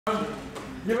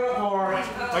Give it up for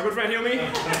my good friend Hilmy,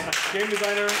 game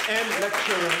designer and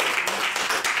lecturer.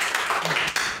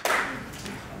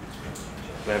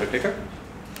 Do I have a clicker?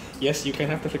 Yes, you can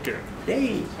have the clicker.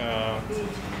 Yay!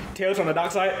 Tales from the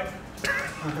dark side?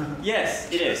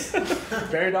 Yes, it is.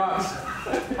 Very dark.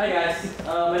 Hi guys,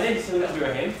 my name is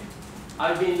Rahim.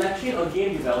 I've been lecturing on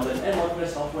game development and modular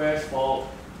software for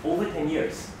over 10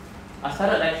 years. I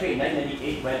started lecturing in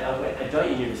 1998 when I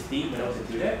joined university when I was a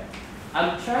tutor.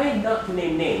 I'm trying not to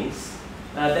name names.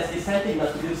 That's decided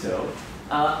not to do so.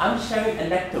 I'm sharing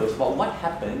anecdotes about what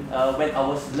happened when I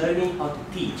was learning how to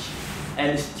teach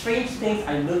and the strange things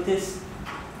I noticed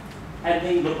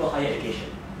handling local higher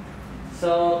education.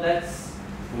 So that's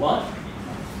one.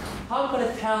 How I'm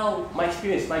going to tell my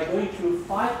experience by going through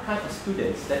 5 kinds of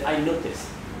students that I noticed.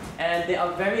 And they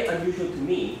are very unusual to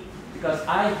me because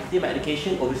I did my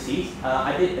education overseas.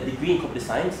 I did a degree in computer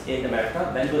science in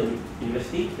America, Vanderbilt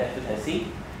University, Nashville, Tennessee.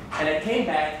 And I came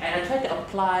back and I tried to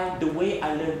apply the way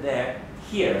I learned there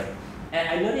here. And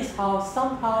I noticed how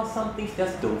somehow some things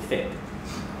just don't fit.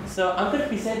 So I'm going to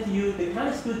present to you the kind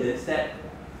of students that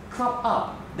crop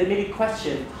up that maybe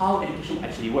question how education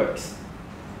actually works.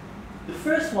 The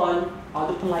first one are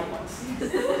the polite ones.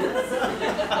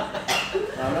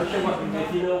 I'm not sure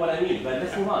if you know what I mean, but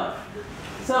let's move on.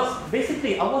 So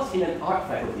basically, I was in an art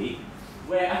faculty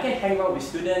where I can hang out with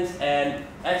students, and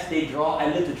as they draw, I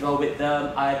learn to draw with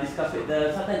them, I discuss with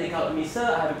them. Sometimes they come to me,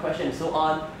 sir, I have a question, and so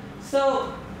on.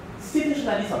 So situations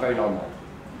like these are very normal.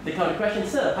 They come to question,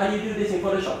 sir, how do you do this in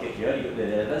Photoshop? Okay, here,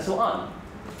 and so on.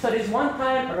 So there's one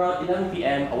time around 11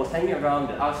 p.m., I was hanging around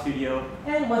the art studio,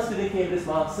 and one student came with a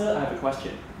smile, sir, I have a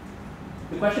question.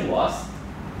 The question was,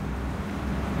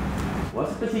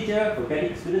 what's the procedure for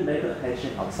getting student medical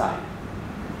attention outside?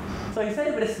 So he said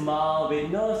it with a smile,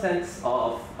 with no sense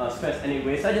of stress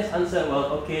anyway. So I just answered, well,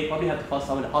 okay, probably have to call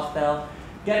someone in the hospital,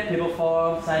 get paper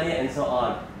form, sign it, and so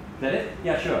on. Is that it?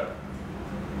 Yeah, sure.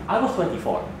 I was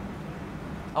 24.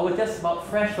 I was just about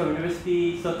fresh from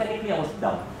university, so technically I was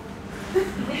dumb.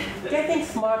 Getting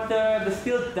smarter, but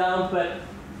still dumb, but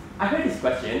I heard this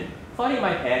question, thought in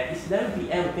my head, it's 11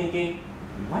 p.m. thinking,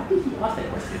 why did he ask that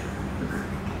question?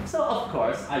 So of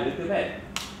course, I looked at bed.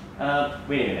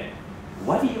 Wait a minute.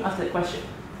 Why did you ask that question?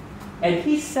 And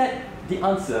he said the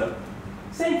answer,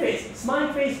 same face,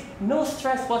 smiling face, no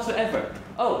stress whatsoever.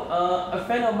 Oh, a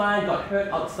friend of mine got hurt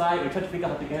outside, we tried to figure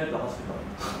out how to get her to the hospital.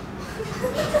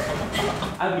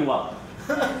 I'd be wild.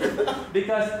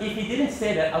 Because if he didn't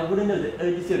say that, I wouldn't know the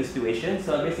urgency of the situation,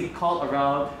 so I basically called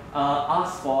around,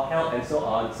 asked for help and so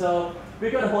on. So we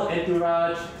got a whole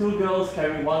entourage, 2 girls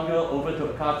carrying 1 girl over to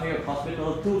a car to the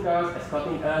hospital, 2 girls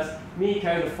escorting us, me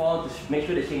carrying the phone to make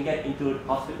sure that she can get into the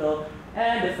hospital,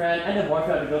 and the friend and the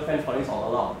boyfriend of the girlfriend following us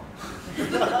all along.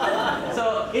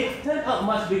 So it turned out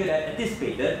much bigger than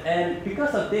anticipated, and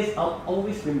because of this, I'll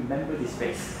always remember this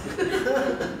face.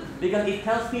 Because it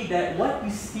tells me that what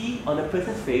you see on a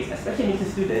person's face, especially as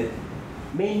a student,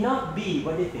 may not be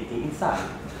what they're thinking inside.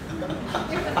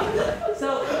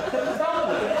 So the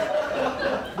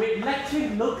problem with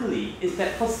lecturing locally is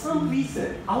that for some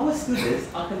reason, our students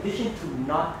are conditioned to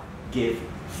not give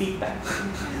feedback.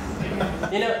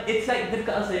 You know, it's like difficult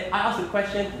to answer. I ask a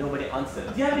question, nobody answers.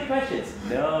 Do you have any questions?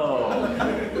 No.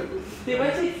 They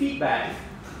might say feedback.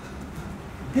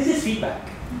 This is feedback.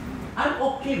 I'm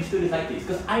okay with students like this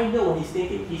because I know what he's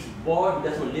thinking. He's bored, he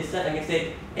doesn't want to listen, and I can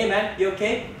say, hey man, you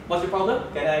okay? What's your problem?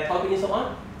 Can I talk to you and so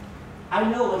on? I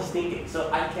know what he's thinking, so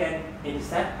I can,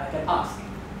 instead, I can ask.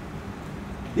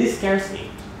 This scares me.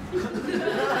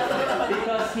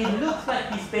 Because he looks like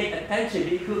he's paying attention,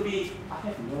 but it could be, I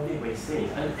have no idea what he's saying.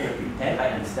 I'm going to pretend I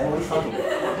understand what he's talking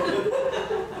about.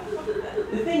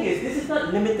 The thing is, this is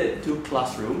not limited to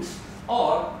classrooms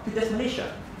or to just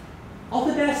Malaysia.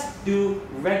 Autodesk do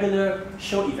regular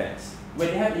show events where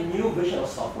they have a new version of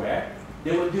software.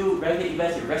 They will do regular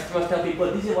events in restaurants, tell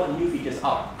people this is what the new features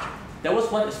are. There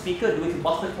was one speaker doing a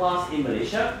master class in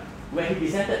Malaysia where he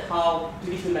presented how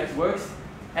 3D Max works,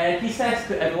 and he says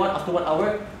to everyone after 1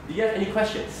 hour, do you have any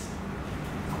questions?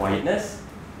 Quietness.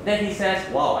 Then he says,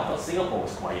 wow, I thought Singapore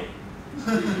was quiet.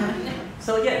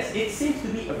 So yes, it seems to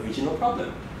be a regional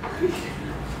problem.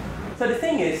 So the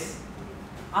thing is,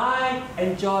 I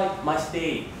enjoyed my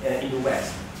stay in the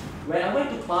West. When I went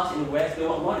to class in the West, there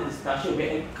was a lot of discussion. We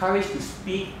were encouraged to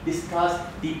speak, discuss,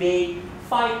 debate,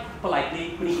 fight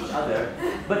politely, putting each other.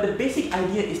 But the basic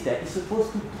idea is that you're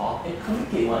supposed to talk and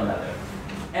communicate with one another.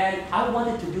 And I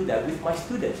wanted to do that with my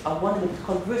students. I wanted them to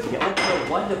converse with me. I wanted to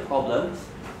know what are the problems.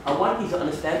 I wanted you to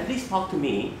understand, please talk to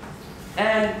me.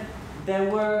 And there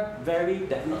were very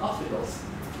definite obstacles.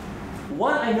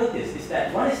 One I noticed is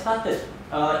that when I started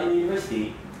in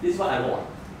university, this is what I wore.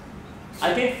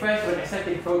 I came fresh with an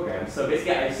executive program, so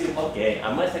basically I assumed, okay,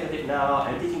 I'm an executive now,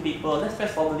 I'm teaching people, let's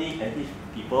dress formally and teach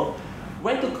people.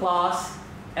 Went to class,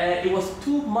 and it was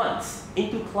 2 months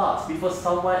into class before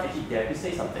someone actually dared to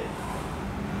say something.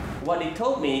 What they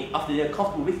told me after they were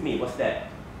comfortable with me was that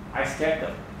I scared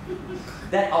them.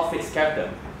 That outfit scared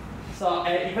them. So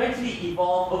I eventually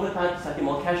evolved over time to something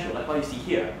more casual, like what you see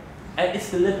here. And it's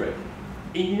deliberate.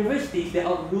 In universities, there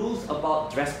are rules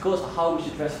about dress codes, how we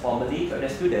should dress formally to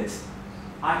address students.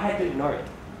 I had to ignore it.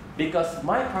 Because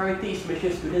my priority is to make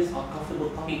sure students are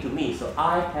comfortable talking to me, so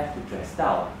I have to dress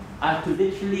down. I have to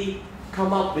literally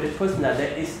come up with a persona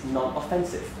that is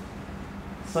non-offensive,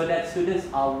 so that students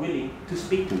are willing to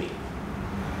speak to me.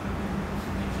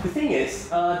 The thing is,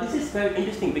 this is very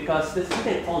interesting because the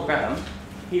student Paul Graham,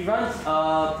 he runs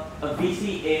a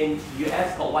VC in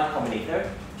US called Y Combinator.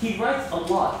 He writes a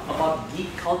lot about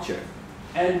geek culture.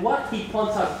 And what he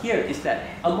points out here is that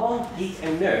among geeks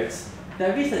and nerds,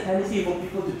 there is a tendency for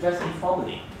people to dress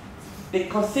informally. They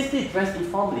consistently dress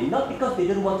informally, not because they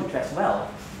don't want to dress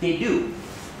well, they do.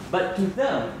 But to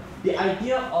them, the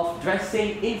idea of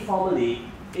dressing informally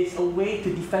is a way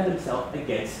to defend themselves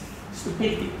against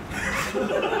stupidity.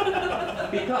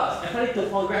 Because, according to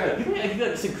Paul Graham, you may agree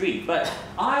or disagree, but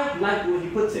I like the way he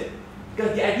puts it.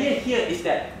 Because the idea here is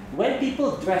that when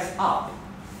people dress up,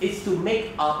 it's to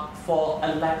make up for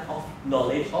a lack of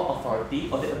knowledge or authority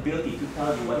or the ability to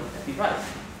tell you what is actually right.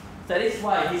 So that is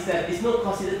why he said it's no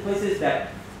considered places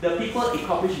that the people in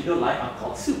corporations you don't like are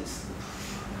called suits.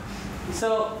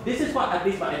 So this is what I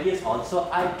base my ideas on, so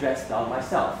I dress down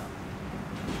myself.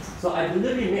 So I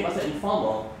deliberately make myself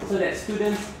informal so that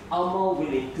students are more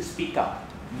willing to speak up,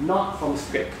 not from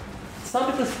script. Some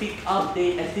people speak up,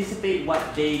 they anticipate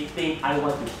what they think I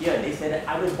want to hear, and they say that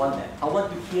I don't want that. I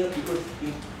want to hear people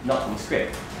speak not from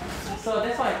script. So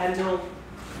that's why I handle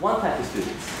one type of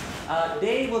students.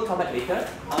 They will come back later,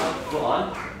 I'll go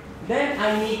on. Then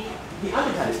I meet the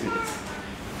other kind of students.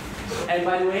 And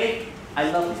by the way, I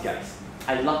love these guys.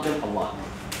 I love them a lot.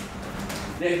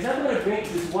 The example I'm going to bring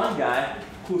is this one guy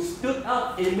who stood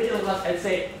up in the middle of class and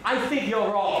said, "I think you're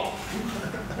wrong."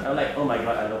 I'm like, oh my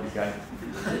god, I love this guy.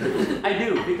 I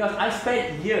do, because I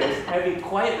spent years having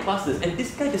quiet classes, and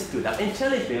this guy just stood up and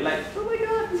challenged me, like, oh my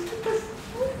god, this is...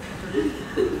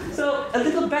 So, a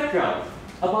little background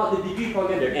about the degree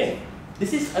program they're in.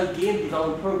 This is a game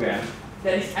development program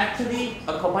that is actually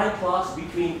a combined class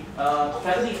between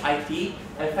faculty of IT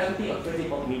and faculty of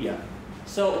creative multimedia.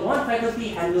 So one faculty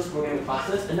handles programming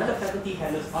classes, another faculty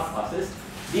handles art classes.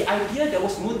 The idea that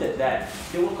was mooted that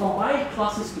they will combine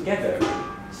classes together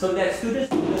so that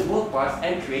students will learn both parts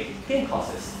and create game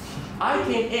classes. I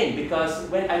came in because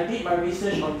when I did my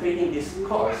research on creating this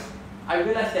course, I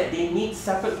realized that they need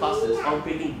separate classes on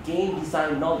creating game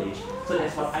design knowledge, so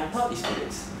that's what I taught the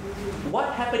students.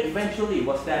 What happened eventually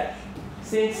was that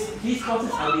since these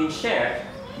courses are being shared,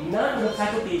 none of the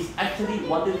faculties actually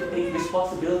wanted to take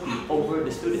responsibility over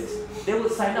the students. They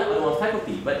would sign up under one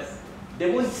faculty, but they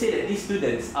wouldn't say that these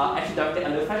students are actually directed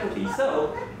under faculty.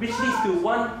 So, which leads to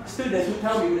one student who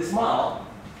told me with a smile,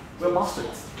 "We're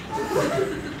bastards."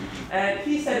 And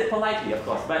he said it politely, of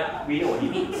course, but we know what he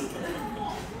means.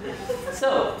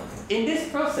 So, in this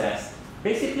process,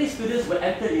 basically students will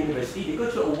enter the university, they go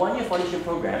through a one-year foundation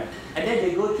program, and then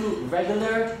they go through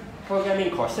regular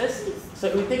programming courses. So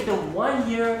it will take them 1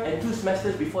 year and 2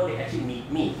 semesters before they actually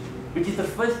meet me, which is the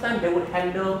first time they would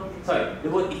they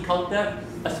would encounter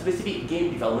a specific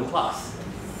game development class.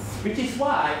 Which is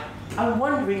why I'm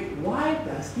wondering, why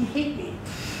does he hate me?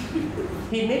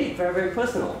 He made it very, very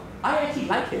personal. I actually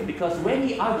like him because when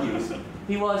he argues,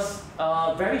 he was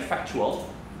very factual,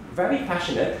 very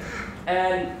passionate,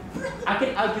 and I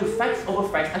can argue facts over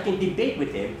facts, I can debate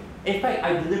with him. In fact,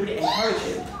 I deliberately encourage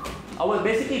him.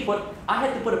 I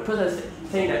had to put a person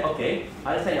saying that, okay,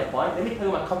 I understand your point, let me tell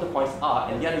you what counterpoints are,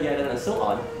 and yada yada and so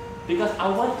on, because I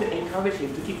want to encourage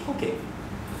him to keep talking.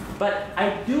 But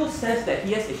I do sense that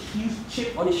he has a huge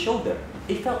chip on his shoulder.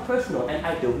 It felt personal, and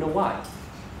I don't know why.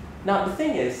 Now, the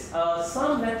thing is,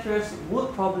 some lecturers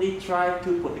would probably try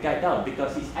to put the guy down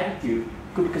because his attitude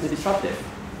could be considered disruptive.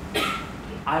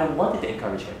 I wanted to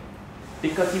encourage him.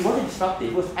 Because he wasn't disruptive,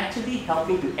 he was actually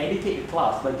helping to educate the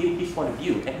class by giving his point of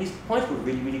view, and his points were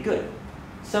really, really good.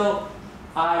 So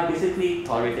I basically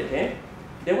tolerated him.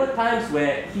 There were times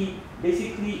where he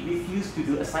basically refused to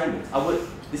do assignments. I would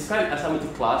describe an assignment to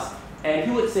class, and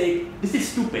he would say, "This is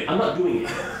stupid, I'm not doing it."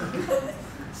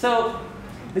 So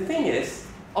the thing is,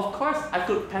 of course I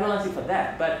could penalize him for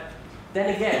that, but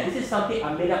then again, this is something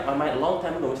I made up my mind a long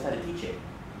time ago when I started teaching.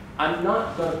 I'm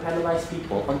not going to penalize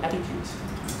people on attitudes.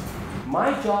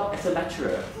 My job as a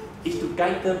lecturer is to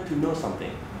guide them to know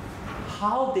something.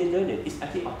 how they learn it is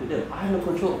actually up to them. I have no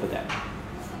control over that.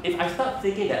 If I start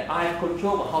thinking that I have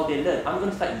control over how they learn, I'm going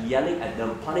to start yelling at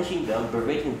them, punishing them,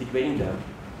 berating, degrading them.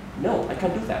 No, I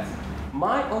can't do that.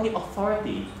 My only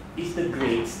authority is the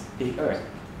grades they earn.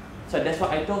 So that's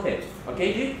what I told him.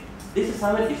 Okay, dude, this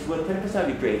assignment is worth 10% of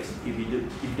your grades. If you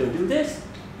don't do this,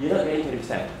 you're not getting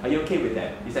 20%. Are you okay with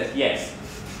that? He says, yes.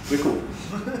 We're cool.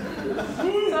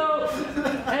 So,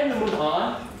 and we move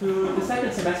on to the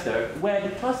second semester, where the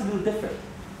class is a little different.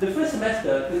 The first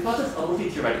semester, the classes are mostly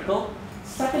theoretical.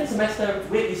 Second semester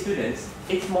with the students,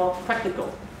 it's more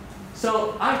practical.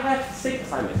 So I have 6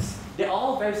 assignments. They're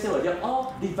all very similar. They're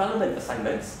all development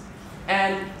assignments.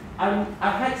 And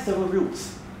I had several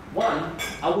rules. One,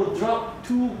 I will drop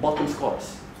 2 bottom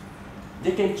scores.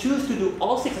 They can choose to do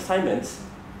all 6 assignments,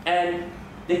 and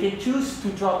they can choose to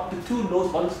drop the 2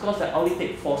 lowest bottom scores that only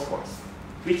take 4 scores.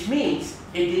 Which means,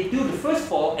 if they do the first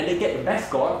 4 and they get the best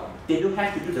score, they don't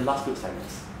have to do the last 2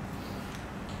 assignments.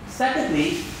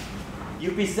 Secondly,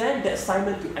 you present the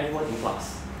assignment to everyone in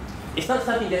class. It's not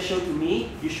something that's shown to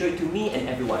me, you show it to me and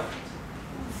everyone.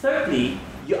 Thirdly,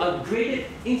 you are graded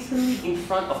instantly in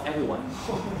front of everyone.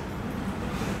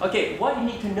 Okay, what you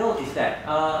need to know is that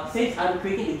since I'm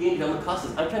creating the game development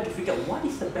classes, I'm trying to figure out what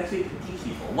is the best way to teach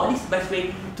people, what is the best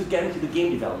way to get into the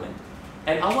game development.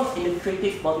 And I was in the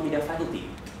creative multimedia faculty.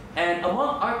 And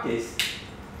among artists,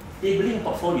 they believe in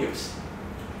portfolios.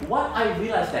 What I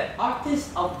realized that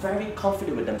artists are very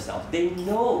confident with themselves. They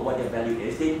know what their value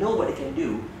is, they know what they can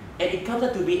do, and it comes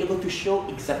down to be able to show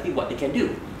exactly what they can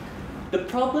do. The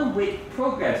problem with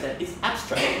programs is it's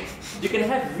abstract. You can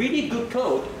have really good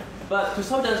code, but to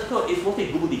some of code it's mostly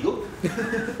gobbledygook.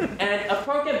 And a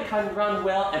program can run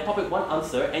well and pop up one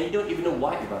answer, and you don't even know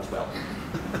why it runs well.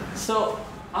 So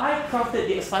I crafted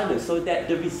the assignment so that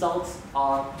the results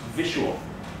are visual.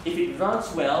 If it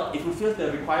runs well, it fulfills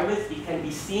the requirements, it can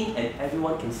be seen and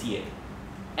everyone can see it.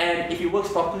 And if it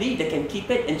works properly, they can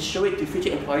keep it and show it to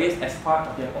future employers as part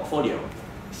of their portfolio.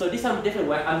 So this is a different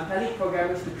way. I'm telling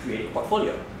programmers to create a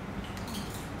portfolio.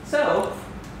 So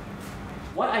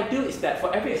what I do is that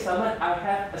for every assignment, I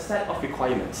have a set of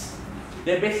requirements.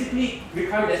 They're basically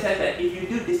requirements that says that if you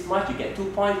do this much, you get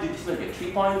 2 points, do this much, you get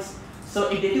 3 points.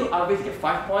 So if they do average, you get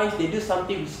 5 points. They do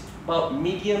something which is about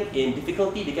medium in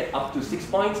difficulty, they get up to 6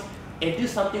 points. If they do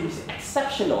something which is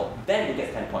exceptional, then they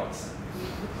get 10 points.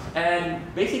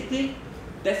 And basically,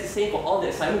 that's the same for all the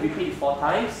assignments. We repeat it 4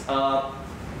 times.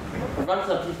 Run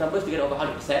some of these numbers to get over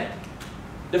 100%.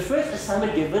 The first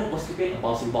assignment given was to create a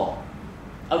bouncing ball.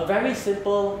 A very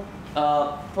simple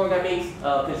programming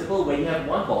principle where you have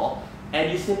one ball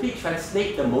and you simply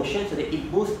translate the motion so that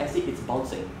it moves as if it's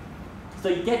bouncing. So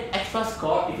you get extra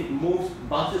score if it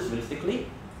bounces realistically,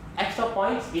 extra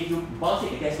points if you bounce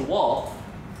it against the wall,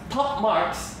 top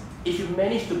marks if you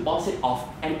manage to bounce it off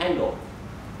an angle.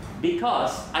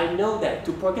 Because I know that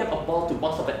to program a ball to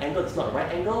bounce off an angle that's not the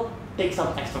right angle takes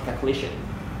some extra calculation.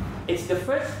 It's the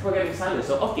first programming assignment,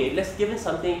 so okay, let's give it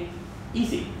something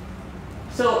easy.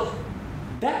 So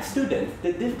that student,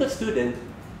 the difficult student,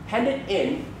 handed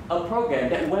in a program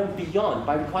that went beyond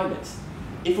my requirements.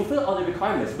 It fulfilled all the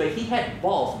requirements, but he had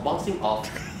balls bouncing off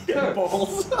curves.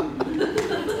 Balls.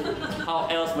 How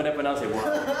else would I pronounce it? Wow.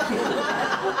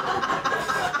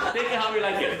 Take it how you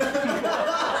like it.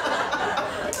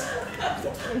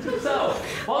 So,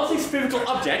 bouncing spherical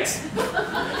objects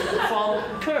from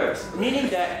curves, meaning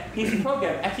that his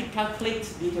program actually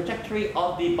calculates the trajectory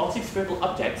of the bouncing spherical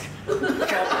objects from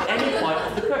any point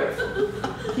of the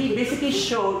curve. He basically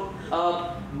showed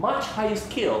a much higher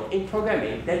skill in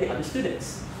programming than the other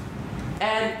students.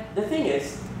 And the thing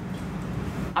is,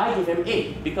 I give him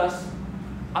A because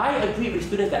I agree with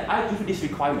students that I give you these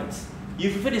requirements.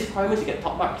 You fulfill these requirements, you get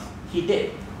top marks. He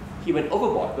did. He went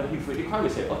overboard, but he fulfilled the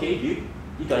requirements. Said, okay, you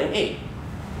got an A.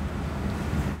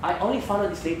 I only found out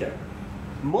this later.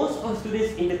 Most of the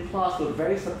students in the class were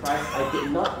very surprised I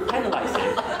did not penalize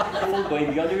him for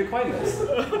going beyond the requirements.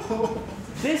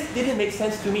 This didn't make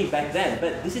sense to me back then,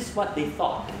 but this is what they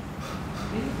thought.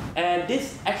 And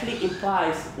this actually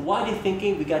implies what they're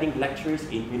thinking regarding lectures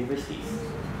in universities.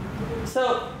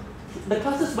 So the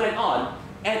classes went on,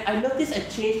 and I noticed a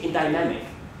change in dynamic.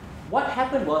 What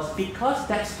happened was, because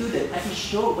that student actually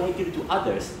showed what he could do to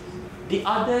others, the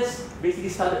others basically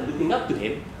started looking up to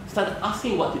him, started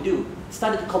asking what to do,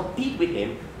 started to compete with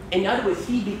him. In other words,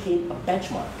 he became a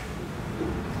benchmark.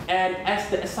 And as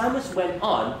the assignments went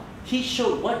on, he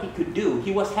showed what he could do.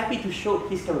 He was happy to show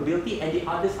his capability, and the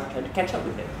others are trying to catch up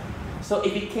with him. So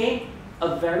it became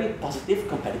a very positive,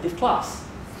 competitive class.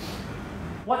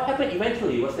 What happened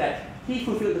eventually was that he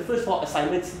fulfilled the first 4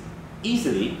 assignments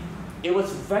easily. It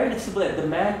was very noticeable that the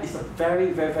man is a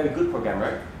very, very, very good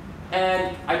programmer.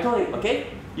 And I told him, okay,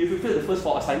 you fulfill the first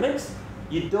 4 assignments,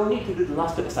 you don't need to do the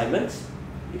last 2 assignments.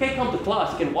 You can come to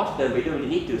class, you can watch them, but you don't really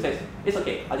need to. He says, it's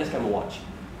okay, I'll just come and watch.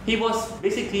 He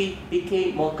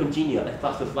became more congenial as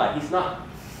class goes by. He's not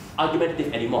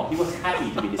argumentative anymore. He was happy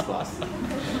to be in this class.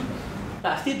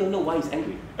 But I still don't know why he's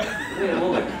angry. Wait a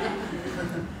moment.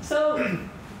 So,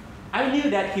 I knew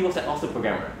that he was an awesome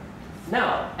programmer.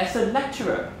 Now, as a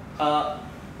lecturer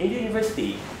in the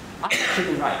university, I have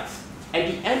certain rights. At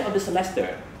the end of the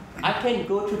semester, I can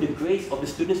go through the grades of the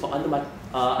students under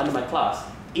my class,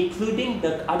 including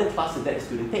the other classes that the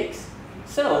student takes.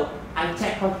 So, I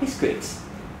checked on his grades.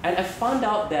 And I found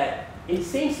out that in the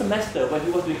same semester when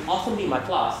he was doing awesomely in my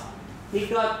class, he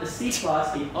got a C+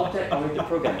 in object-oriented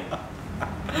programming.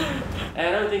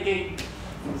 And I'm thinking,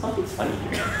 something's funny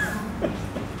here.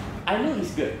 I know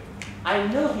he's good. I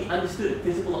know he understood the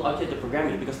principle of object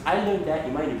programming because I learned that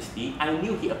in my university. I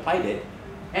knew he applied it,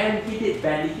 and he did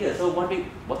badly here. So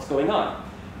wondering what's going on.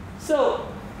 So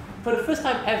for the first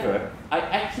time ever, I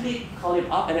actually called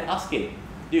him up and I asked him,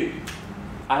 dude,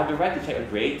 I have the right to check your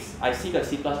grades. I see the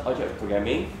C+ object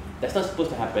programming. That's not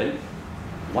supposed to happen.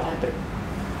 What happened?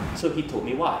 So he told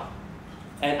me why.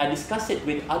 And I discussed it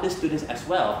with other students as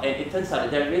well. And it turns out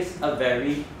that there is a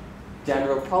very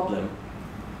general problem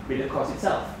with the course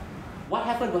itself. What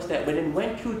happened was that when it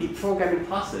went through the programming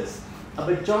classes, a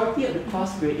majority of the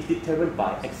class grade is determined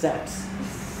by exams.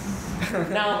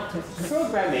 Now,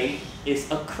 programming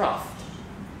is a craft.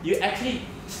 You actually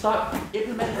start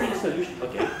implementing solutions.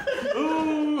 Okay.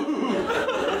 Ooh!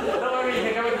 Don't worry, you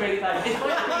can come with me anytime. It's my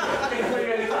opinion. You can come with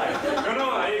me anytime. No,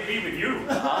 I agree with you.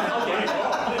 Okay.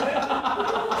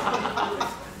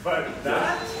 But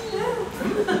that?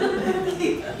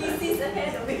 He sees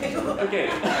ahead of you. Okay.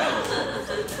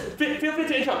 Feel free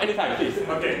to interrupt anytime, please.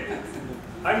 Okay.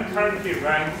 I'm currently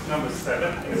ranked number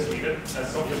 7 in Sweden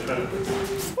as software developer.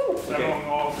 Among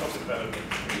all software developers.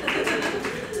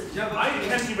 I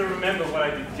can't even remember what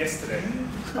I did yesterday.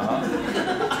 To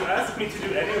ask me to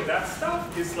do any of that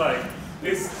stuff is like,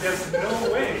 there's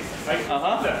no way I can do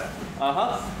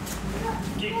that.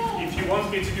 If you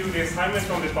want me to do the assignment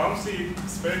on the bouncy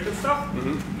spherical stuff,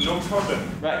 no problem.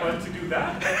 Right. But to do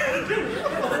that, I can't do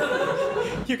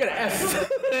it. You're gonna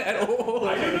F at all.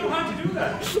 I don't know how to do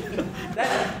that.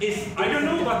 I don't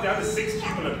know about the other 6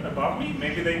 people above me.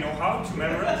 Maybe they know how to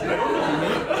memorize. I don't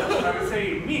know. I would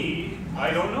say me,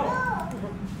 I don't know.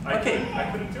 I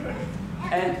couldn't do it.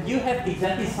 And you have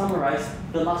exactly summarized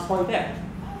the last point there.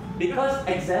 Because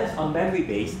exams are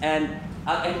memory-based, and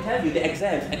I can tell you the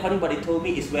exams, according to what they told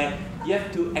me, is where you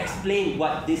have to explain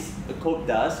what this code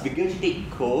does, regurgitate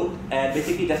code, and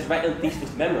basically just write down things to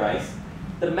memorize.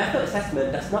 The method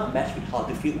assessment does not match with how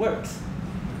the field works.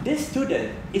 This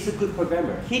student is a good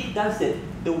programmer. He does it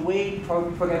the way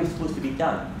programming is supposed to be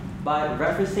done, by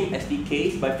referencing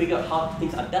SDKs, by figuring out how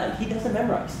things are done. He doesn't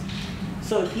memorize.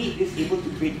 So he is able to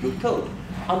create good code.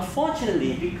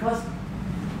 Unfortunately, because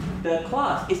the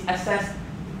class is assessed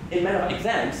in a matter of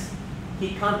exams, he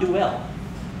can't do well.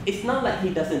 It's not like he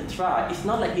doesn't try. It's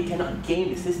not like he cannot game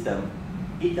the system.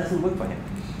 It doesn't work for him.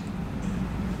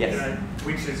 Yes?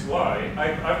 Which is why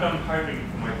I've done hiring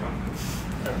for my company,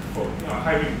 for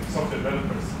hiring software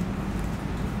developers.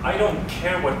 I don't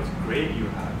care what grade you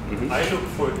have. I look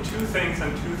for 2 things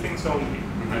and 2 things only.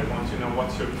 I want to know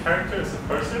what's your character as a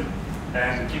person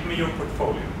and give me your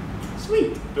portfolio.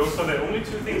 Sweet. Those are the only 2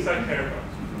 things I care about.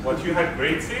 What you had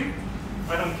grades in,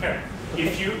 I don't care.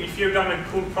 If you've done a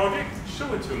cool project,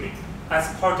 show it to me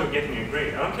as part of getting a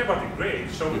grade. I don't care about the grade,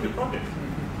 show me the project.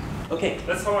 Okay.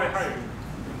 That's how I hire.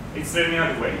 Is there any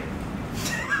other way?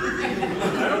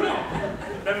 I don't know.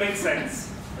 That makes sense.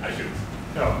 I should.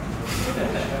 No.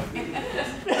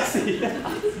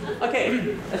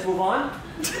 Okay, let's move on.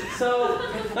 So,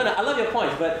 no, I love your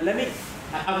points, but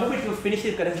I'm hoping to finish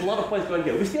it because there's a lot of points going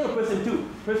here. We're still a person 2.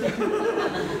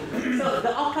 So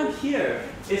the outcome here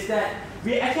is that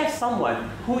we actually have someone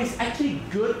who is actually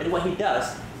good at what he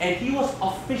does, and he was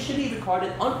officially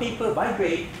recorded on paper by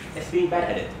grade as being bad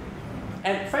at it.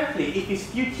 And frankly, if his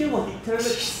future was determined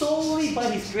solely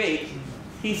by his grade,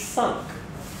 he's sunk.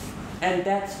 And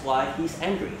that's why he's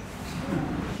angry.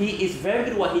 He is very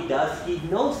good at what he does, he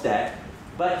knows that,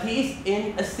 but he is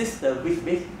in a system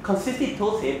which consistently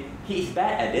tells him he is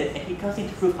bad at it and he can't seem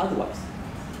to prove otherwise.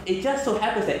 It just so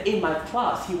happens that in my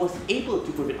class, he was able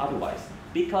to prove it otherwise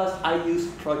because I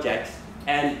used projects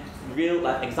and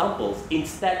real-life examples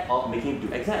instead of making him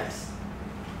do exams.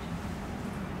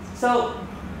 So,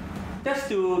 just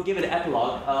to give it an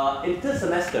epilogue, in this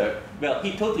semester, well,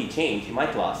 he totally changed in my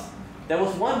class. There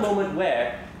was one moment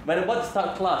where, when I was about to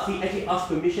start class, he actually asked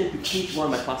permission to teach one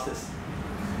of my classes.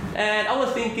 And And I was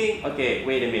thinking, okay,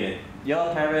 wait a minute.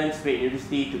 Your parents paid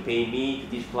university to pay me to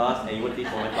teach class, and you want to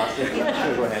teach for my class? Yeah,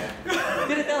 sure, go ahead.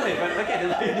 Didn't tell him, but okay.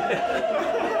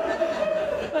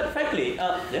 But frankly,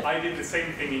 yeah. I did the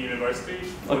same thing in university.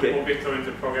 Okay. We got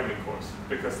into programming course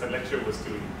because the lecturer was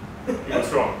doing it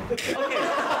was wrong. Okay.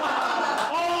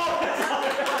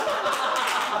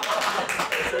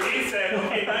 So he said,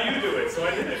 okay, now you do it. So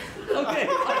I did it. Okay.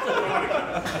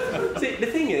 See,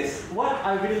 the thing is, what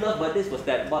I really loved about this was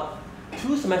that about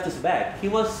 2 semesters back, he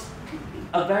was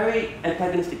a very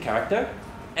antagonistic character,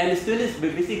 and the students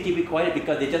would basically keep it quiet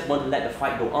because they just want to let the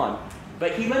fight go on.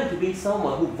 But he went to be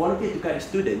someone who volunteered to guide the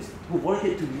students, who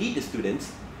volunteered to lead the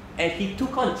students, and he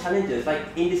took on challenges. Like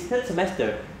in this 3rd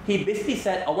semester, he basically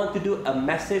said, I want to do a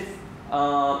massive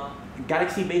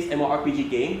galaxy-based MMORPG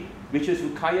game, which was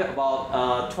require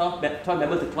about 12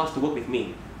 members of the class to work with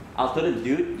me. I told him,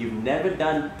 dude, you've never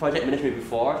done project management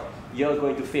before, you're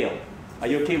going to fail. Are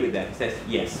you okay with that? He says,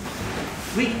 yes.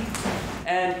 Sweet.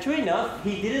 And true enough,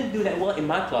 he didn't do that well in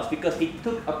my class because he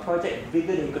took a project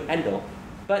bigger than he could handle.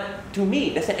 But to me,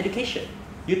 that's an education.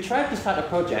 You try to start a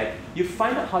project, you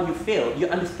find out how you fail, you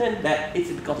understand that it's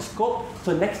because of scope,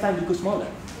 so next time you go smaller.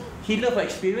 He loved our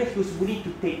experience, he was willing to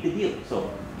take the deal,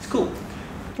 so it's cool.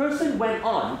 Person went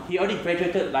on, he already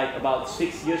graduated like about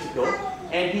 6 years ago,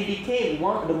 and he became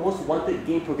one of the most wanted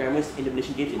game programmers in the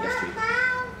Malaysian games industry.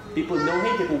 People know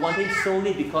him, people want him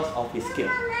solely because of his skill.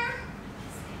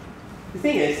 The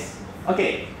thing is,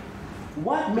 okay,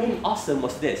 what made him awesome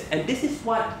was this, and this is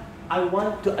what I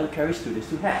want to encourage students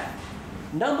to have.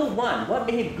 Number one, what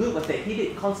made him good was that he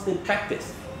did constant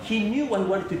practice. He knew what he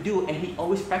wanted to do and he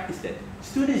always practiced it.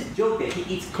 Students joke that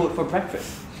he eats code for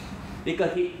breakfast.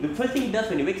 Because the first thing he does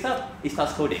when he wakes up, he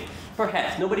starts coding.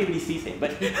 Perhaps, nobody really sees him,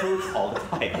 but he codes all the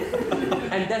time.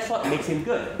 And that's what makes him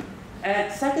good. And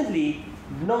secondly,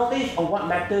 knowledge of what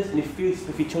matters in the field is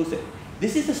perfectly chosen.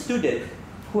 This is a student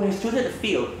who has chosen a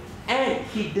field and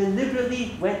he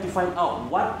deliberately went to find out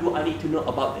what do I need to know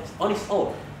about this on his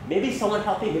own. Maybe someone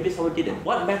helped him, maybe someone didn't.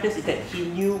 What matters is that he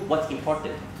knew what's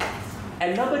important.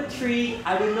 And number 3,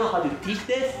 I don't know how to teach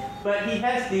this, but he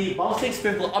has the bouncing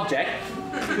spherical object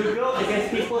to go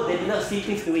against people that do not see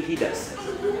things the way he does.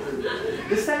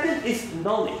 The second is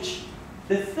knowledge.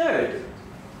 The third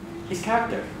is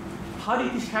character. How do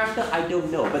you teach character? I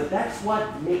don't know, but that's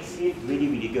what makes it really,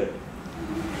 really good.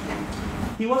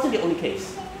 He wasn't the only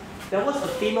case. There was a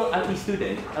female IT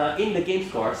student in the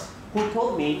games course who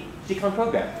told me she can't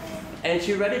program. And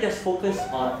she rather just focus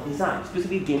on design,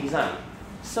 specifically game design.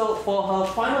 So for her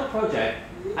final project,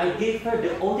 I gave her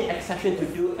the only exception to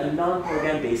do a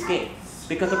non-program based game.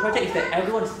 Because the project is that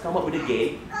everyone has to come up with a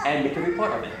game and make a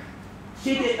report of it.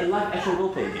 She did a live action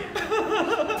role-playing game.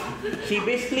 She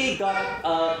basically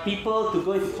got people to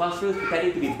go into classrooms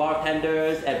pretending to be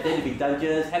bartenders, and then to be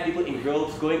dungeons, had people in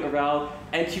robes going around,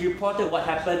 and she reported what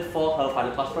happened for her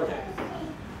final class project.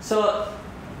 So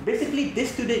basically,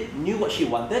 this student knew what she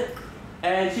wanted,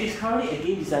 and she's currently a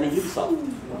game designer in Ubisoft.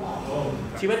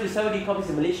 She went to several game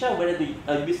companies in Malaysia, went to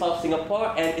Ubisoft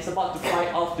Singapore, and is about to fly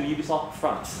off to Ubisoft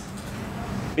France.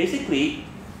 Basically,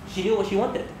 she knew what she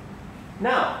wanted.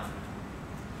 Now,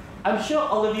 I'm sure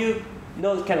all of you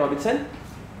know Ken Robinson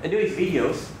and do his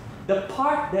videos. The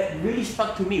part that really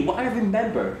struck to me, what I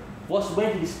remember, was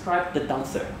when he described the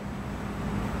dancer.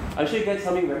 I'm sure you guys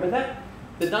some of you remember that.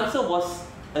 The dancer was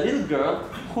a little girl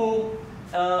who,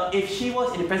 if she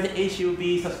was in the present age, she would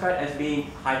be subscribed as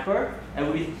being hyper and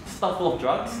would be stuffed full of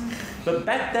drugs. But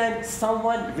back then,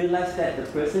 someone realized that the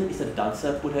person is a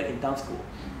dancer, put her in dance school.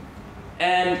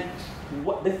 And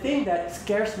the thing that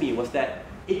scares me was that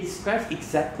it describes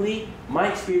exactly my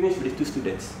experience with the 2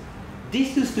 students.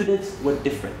 These 2 students were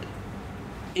different.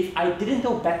 If I didn't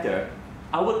know better,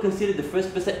 I would consider the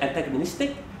first person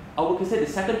antagonistic, I would consider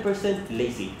the second person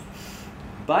lazy.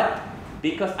 But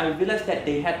because I realized that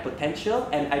they had potential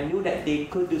and I knew that they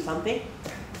could do something,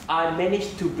 I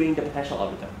managed to bring the potential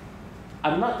out of them.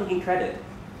 I'm not taking credit.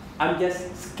 I'm just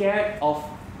scared of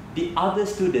the other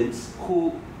students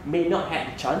who may not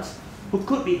have the chance, who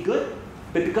could be good,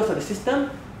 but because of the system,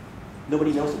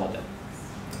 nobody knows about them.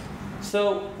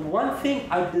 So one thing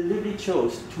I deliberately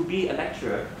chose to be a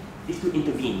lecturer is to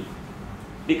intervene.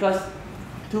 Because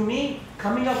to me,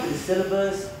 coming up with the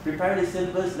syllabus, preparing the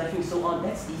syllabus, lecturing so on,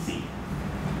 that's easy.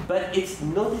 But it's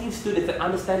noticing students and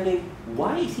understanding,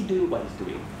 why is he doing what he's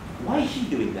doing? Why is she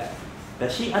doing that?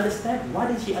 Does she understand?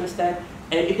 Why does she understand?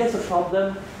 And if there's a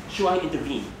problem, should I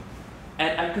intervene?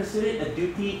 And I consider it a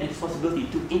duty and responsibility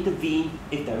to intervene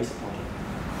if there is a problem.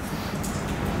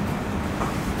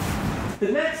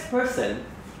 The next person,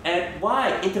 and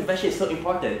why intervention is so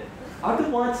important, are the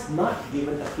ones not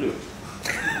given a clue.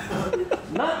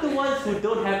 Not the ones who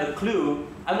don't have a clue.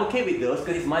 I'm okay with those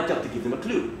because it's my job to give them a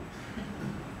clue.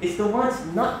 It's the ones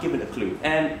not given a clue,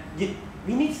 and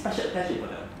we need special attention for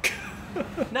them.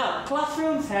 Now,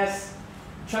 classrooms has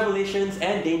tribulations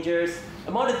and dangers.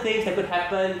 Among the things that could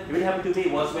happen, it really happened to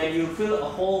me, was when you fill a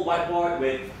whole whiteboard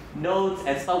with notes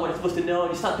and stuff what you're supposed to know,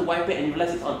 and you start to wipe it and you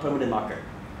realize it's on permanent marker.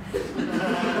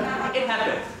 It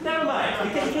happens. Never mind.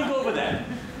 You can go over that.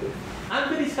 I'm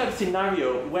going to describe a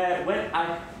scenario where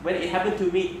when it happened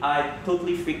to me, I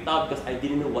totally freaked out because I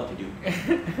didn't know what to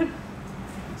do.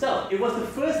 So it was the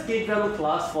first game drama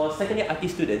class for second year IT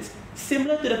students,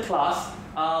 similar to the class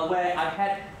where I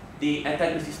had the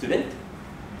antagonistic student.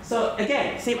 So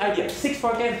again, same idea. 6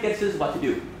 programs, get students what to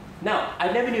do. Now,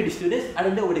 I never knew the students. I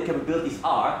don't know what their capabilities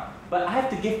are, but I have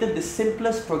to give them the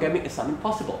simplest programming assignment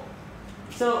possible.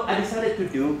 So I decided to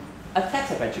do a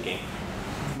text adventure game,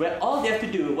 where all they have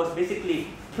to do was basically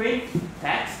print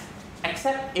text,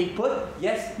 accept input,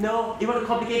 yes, no, you want to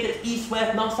complicate it, east,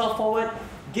 west, north, south, forward,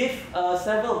 give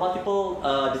several multiple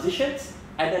decisions,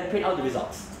 and then print out the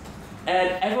results.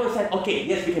 And everyone said, okay,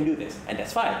 yes, we can do this. And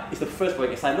that's fine. It's the first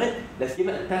project assignment. Let's give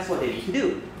them a test what they need to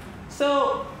do.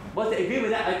 So once they agree with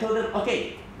that, I told them,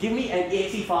 okay, give me an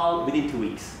exe file within 2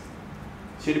 weeks.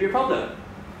 Should it be a problem?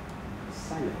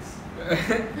 Silence.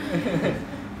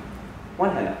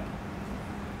 One hand up.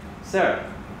 Sir,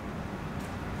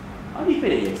 how do you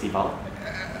create an exe file?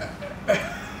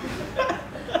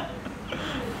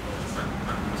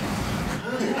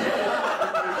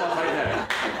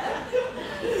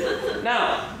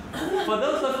 Now, for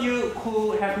those of you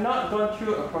who have not gone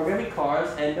through a programming course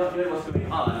and don't know what's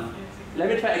going on, let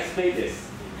me try to explain this.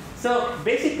 So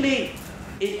basically,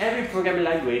 in every programming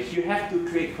language, you have to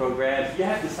create programs, you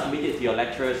have to submit it to your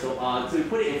lecturer and so on. So we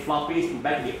put it in floppies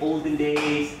back in the olden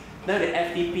days. Now the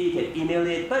FTP, you can email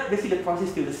it, but basically the process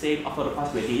is still the same after the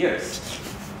past 20 years.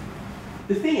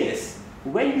 The thing is,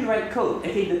 when you write code,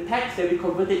 okay, the text that we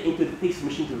converted into the text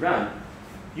machine to run,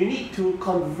 you need to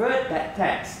convert that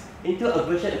text into a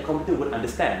version a computer would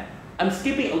understand. I'm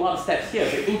skipping a lot of steps here,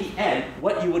 but in the end,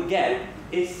 what you would get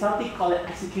is something called an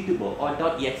executable or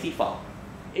 .exe file.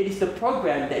 It is the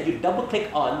program that you double-click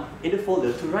on in the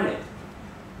folder to run it.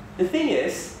 The thing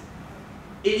is,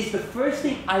 it is the first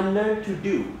thing I learned to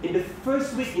do in the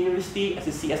first week in university as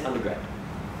a CS undergrad.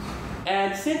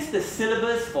 And since the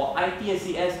syllabus for IT and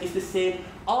CS is the same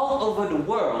all over the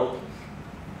world,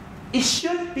 it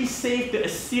should be safe to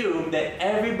assume that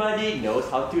everybody knows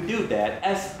how to do that,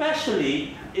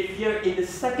 especially if you're in the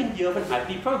second year of an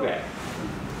IT program.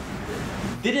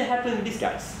 Didn't happen with these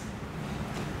guys.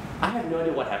 I have no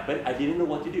idea what happened. I didn't know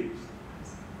what to do.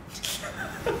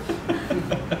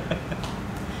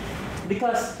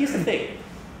 Because here's the thing.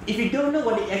 If you don't know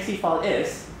what the exe file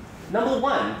is, number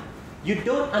one, you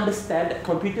don't understand that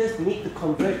computers need to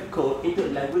convert code into a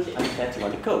language that understands to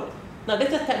run the code. Now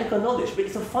that's a technical knowledge, but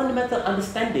it's a fundamental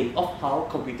understanding of how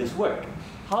computers work.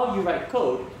 How you write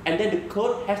code, and then the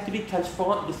code has to be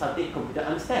transformed into something the computer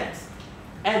understands.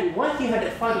 And once you have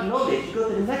that fundamental knowledge, you go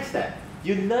to the next step.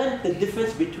 You learn the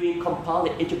difference between compiled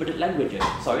and interpreted languages.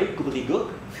 Sorry,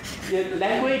 gobbledygook. The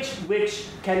language which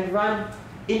can run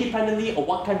independently of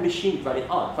what kind of machine you run it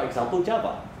on. For example,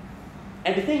 Java.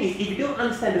 And the thing is, if you don't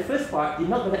understand the first part, you're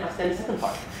not going to understand the second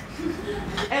part.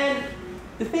 And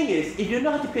the thing is, if you don't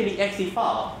know how to create an exe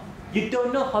file, you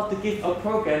don't know how to give a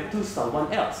program to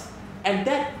someone else. And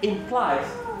that implies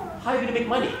how you're going to make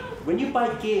money. When you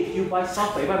buy games, you buy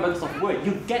software, you buy Microsoft Word,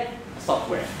 you get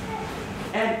software.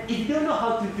 And if you don't know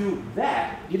how to do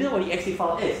that, you don't know what the exe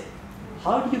file is.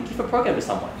 How do you give a program to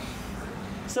someone?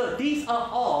 So these are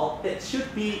all that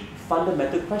should be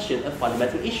fundamental questions and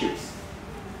fundamental issues.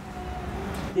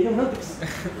 They don't know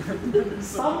this.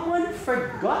 Someone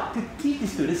forgot to teach the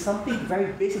students something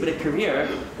very basic with a career.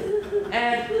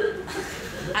 And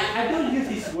I don't use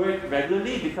this word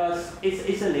regularly because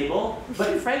it's a label.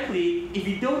 But frankly, if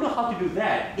you don't know how to do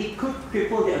that, it could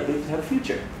cripple their ability to have a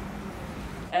future.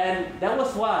 And that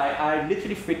was why I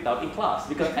literally freaked out in class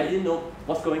because I didn't know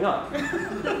what's going on.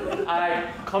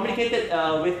 I communicated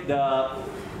with the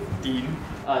Dean.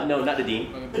 No, not the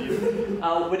dean.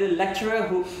 With the lecturer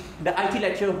the IT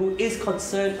lecturer who is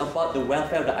concerned about the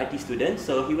welfare of the IT students.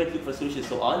 So he went to look for solutions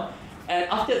and so on. And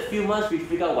after a few months, we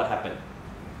figured out what happened.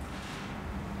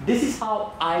 This is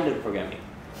how I learned programming.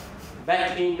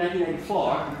 Back in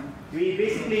 1994, we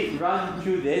basically run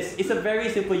through this. It's a very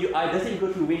simple UI, doesn't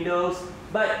go through Windows,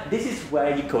 but this is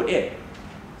where you code in.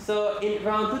 So in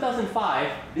around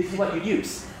 2005, this is what you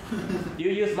use.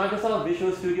 You use Microsoft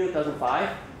Visual Studio 2005.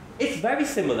 It's very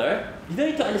similar. You don't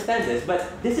need to understand this,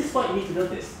 but this is what you need to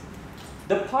notice.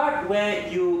 The part where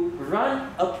you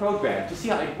run a program to see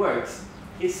how it works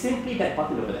is simply that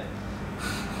button over there.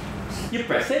 You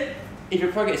press it, if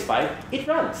your program is fine, it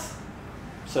runs.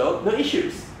 So, no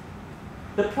issues.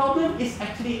 The problem is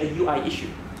actually a UI issue.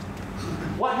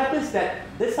 What happens is that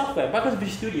this software, Microsoft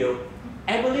Visual Studio,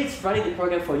 emulates running the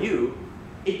program for you.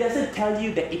 It doesn't tell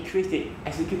you that it creates the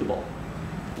executable.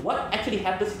 What actually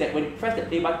happens is that when you press the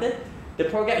play button, the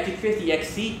program actually creates the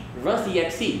exe, runs the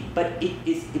exe, but it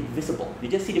is invisible. You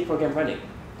just see the program running.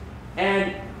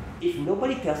 And if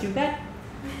nobody tells you that,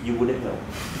 you wouldn't know.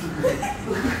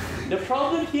 The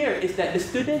problem here is that the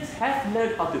students have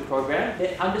learned how to program,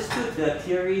 they understood the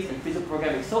theories and physical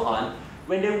programming and so on.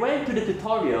 When they went to the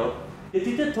tutorial, the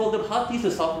teacher told them how to use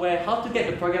the software, how to get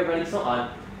the program running and so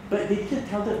on, but they didn't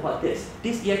tell them about this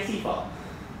exe file.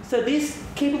 So these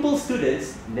capable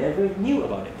students never knew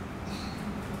about it.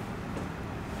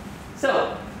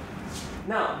 So,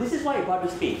 now this is why it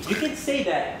bothers me. You can say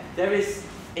that there is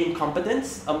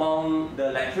incompetence among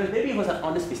the lecturers, maybe it was an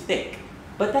honest mistake,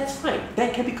 but that's fine,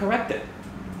 that can be corrected.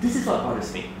 This is what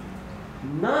bothers me.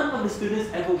 None of the students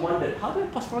ever wondered, how do I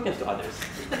pass programs to others?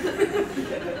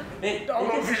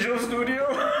 Download Visual Studio!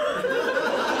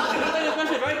 That's the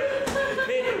question, right?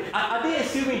 Are they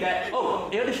assuming that, oh,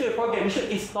 in order to show a program, you should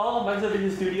install Microsoft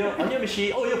Visual Studio on your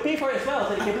machine, oh, you pay for it as well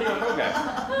so you can play your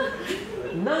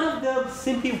program? None of them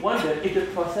simply wondered if the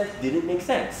process didn't make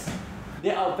sense.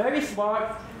 They are very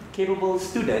smart, capable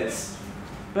students,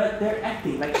 but they're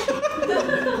acting like sheep.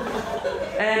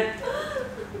 And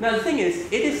now the thing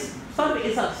is, it is something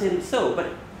it's not saying so, but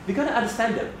we gotta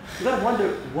understand them. We gotta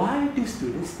wonder, why do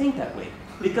students think that way?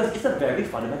 Because it's a very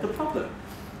fundamental problem.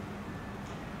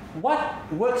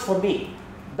 What works for me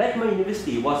back in my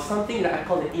university was something that I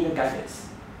call an inner guidance.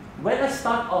 When I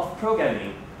start off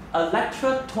programming, a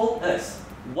lecturer told us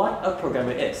what a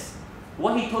programmer is.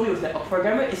 What he told me was that a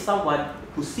programmer is someone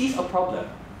who sees a problem,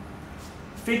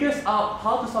 figures out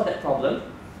how to solve that problem,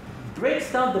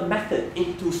 breaks down the method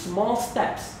into small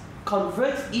steps,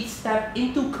 converts each step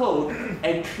into code,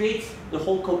 and creates the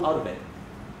whole code out of it.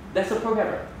 That's a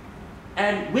programmer.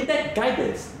 And with that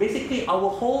guidance, basically our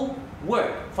whole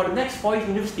work for the next 4 years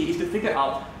in university is to figure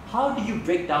out how do you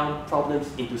break down problems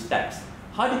into steps?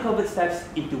 How do you convert steps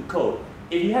into code?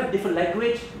 If you have different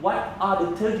language, what are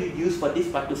the terms you use for these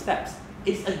particular steps?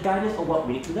 It's a guidance on what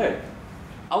we need to learn.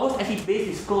 I was actually based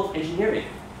in School of Engineering,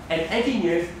 and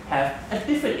engineers have a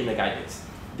different inner guidance.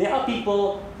 There are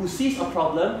people who sees a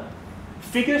problem,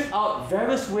 figures out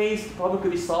various ways the problem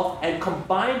could be solved, and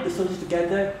combine the solutions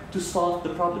together to solve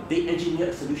the problem. They engineer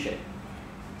a solution.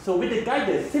 So with the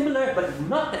guidance, similar but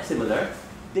not that similar,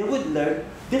 they would learn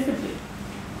differently.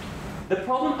 The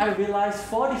problem I realized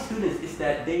for the students is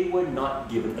that they were not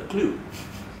given a clue.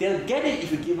 They'll get it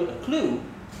if you give them a clue,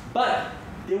 but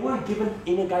they weren't given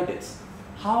inner guidance.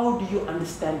 How do you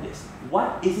understand this?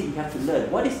 What is it you have to learn?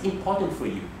 What is important for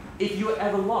you? If you are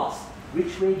ever lost,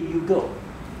 which way do you go?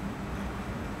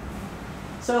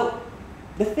 So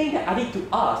the thing that I need to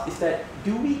ask is that,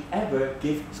 do we ever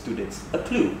give students a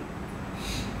clue?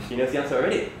 He knows the answer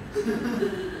already.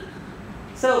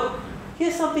 So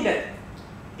here's something that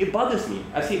it bothers me.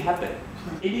 I've seen it happen.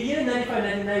 In the year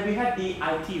 95-99, we had the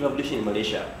IT revolution in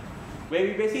Malaysia, where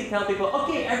we basically tell people,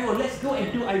 okay, everyone, let's go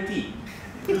and do IT.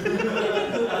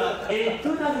 In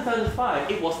 2005,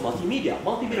 it was multimedia.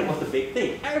 Multimedia was the big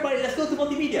thing. Everybody, let's go to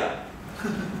multimedia.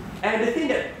 And the thing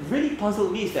that really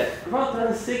puzzled me is that around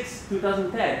 2006,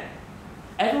 2010,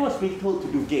 everyone was being told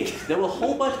to do games. There were a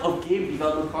whole bunch of game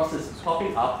development courses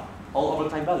popping up all over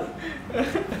Time Valley.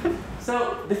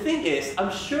 So the thing is,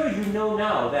 I'm sure you know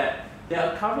now that there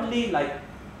are currently like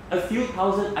a few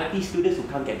thousand IT students who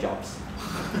can't get jobs.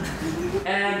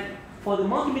 And for the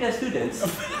multimedia students,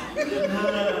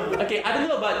 okay, I don't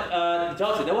know about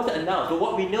jobs, that wasn't announced, but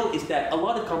what we know is that a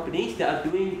lot of companies that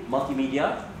are doing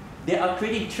multimedia, they are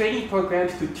creating training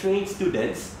programs to train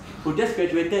students who just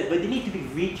graduated, but they need to be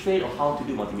retrained on how to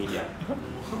do multimedia.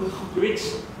 Which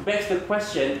begs the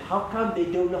question, how come they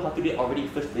don't know how to do it already in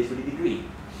the first place with a degree?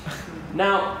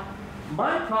 Now,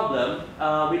 my problem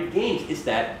with games is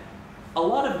that a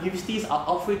lot of universities are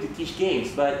offering to teach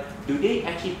games, but do they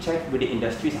actually check with the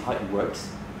industries how it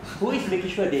works? Who is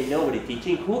making sure they know what they're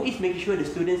teaching? Who is making sure the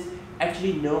students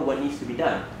actually know what needs to be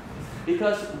done?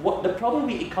 Because the problem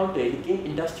we encountered in the game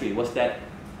industry was that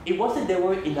it wasn't there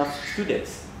weren't enough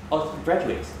students or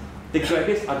graduates. The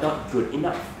graduates are not good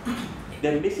enough.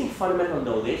 They're missing fundamental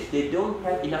knowledge. They don't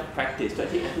have enough practice to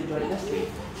actually enter the industry.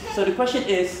 So the question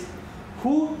is,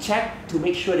 who checked to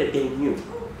make sure that they knew?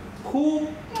 Who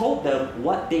told them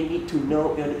what they need to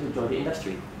know in order to join the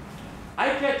industry?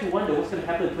 I tried to wonder what's going to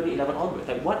happen in 2011 onwards.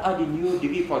 Like, what are the new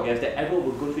degree programs that everyone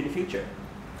will go through in the future?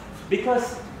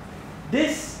 Because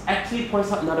this actually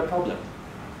points out another problem.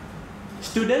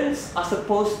 Students are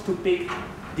supposed to pick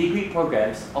degree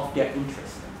programs of their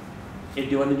interest. If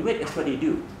they want to do it, that's what they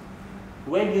do.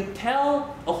 When you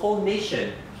tell a whole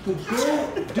nation to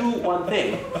go do one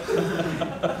thing,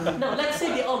 now let's say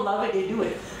they all love it, they do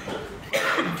it.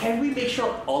 Can we make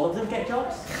sure all of them get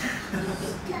jobs?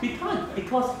 We can't,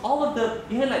 because all of the,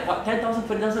 you have like what, 10,000,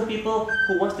 20,000 people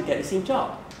who wants to get the same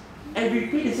job. And we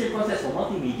repeat the same process for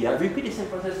multimedia, repeat the same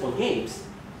process for games.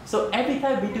 So every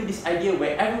time we do this idea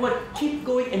where everyone keep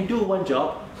going and do one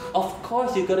job, of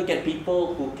course you're going to get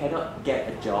people who cannot get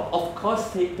a job. Of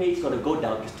course pay is going to go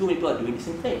down because too many people are doing the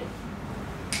same thing.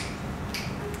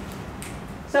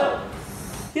 So,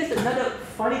 here's another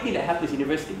funny thing that happens in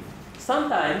university.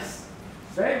 Sometimes,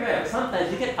 very rare, sometimes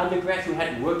you get undergrads who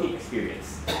had working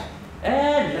experience.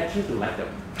 And lecturers don't like them.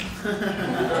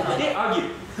 They argue.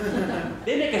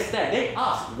 They make a stand. They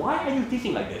ask, why are you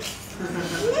teaching like this?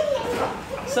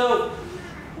 So,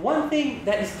 one thing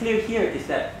that is clear here is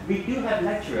that we do have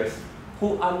lecturers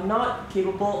who are not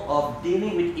capable of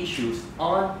dealing with issues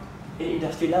on an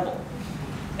industry level.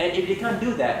 And if they can't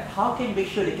do that, how can you make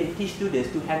sure they can teach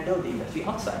students to handle the industry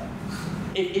outside?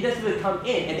 If industry will come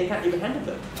in and they can't even handle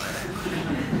them.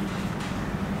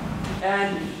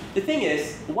 And the thing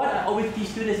is, what I always teach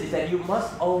students is that you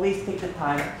must always take the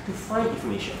time to find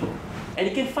information. And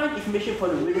you can find information from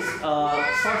the various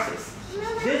sources.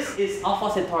 This is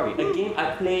Alpha Centauri, a game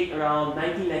I played around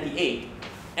 1998.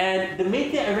 And the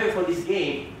main thing I read from this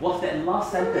game was that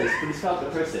last sentence to describe the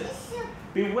person.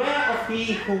 Beware of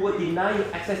he who would deny you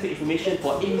access to information,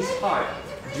 for in his heart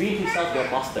dream himself your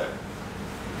master.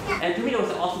 And to me that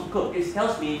was an awesome quote. It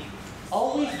tells me,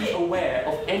 always be aware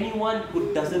of anyone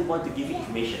who doesn't want to give you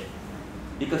information,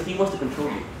 because he wants to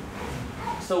control you.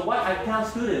 So what I tell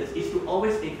students is to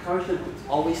always encourage them to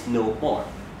always know more.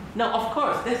 Now of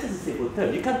course, this is a simple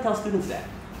term. You can't tell students that.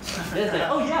 They're like,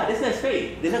 oh yeah, that's nice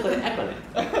phrase. They're not going to act on it.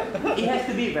 It has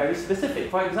to be very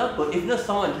specific. For example, if there's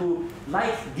someone who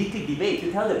likes geeky debate,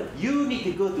 you tell them, you need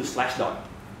to go to Slashdot.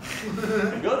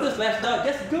 Go to Slashdot,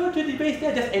 just go to debates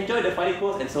there, just enjoy the funny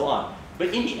quotes and so on.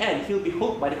 But in the end, he'll be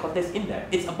hooked by the contents in there.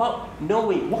 It's about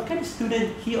knowing what kind of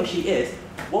student he or she is,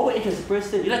 what will interest the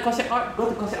person. You like concept art? Go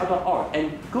to conceptart.org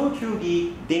and go through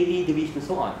the daily division and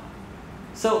so on.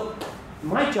 So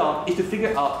my job is to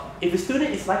figure out, if a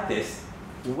student is like this,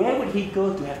 where would he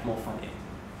go to have more fun in?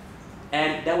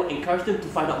 And that would encourage them to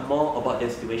find out more about their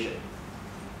situation.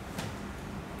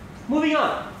 Moving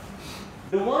on.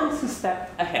 The ones who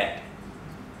stepped ahead.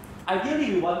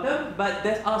 Ideally we want them, but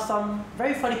there are some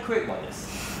very funny quirk ones.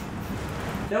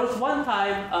 There was one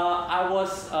time I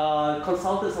was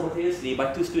consulted simultaneously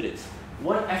by two students.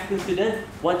 One African student,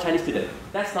 one Chinese student.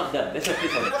 That's not them, that's not two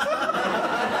students.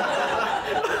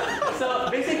 So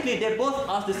basically they both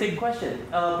asked the same question.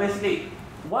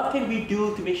 What can we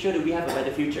do to make sure that we have a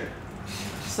better future?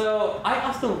 So I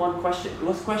asked them one question. It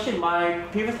was a question my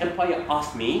previous employer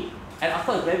asked me, and I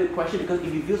thought it was a very good question because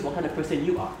it reveals what kind of person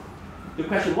you are. The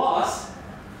question was,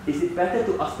 is it better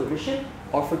to ask permission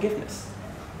or forgiveness?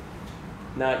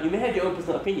 Now, you may have your own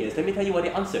personal opinions. Let me tell you what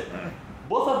they answered.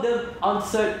 Both of them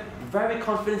answered very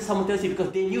confident simultaneously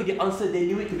because they knew the answer, they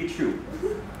knew it to be true.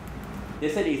 They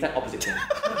said the exact opposite thing.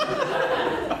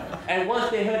 And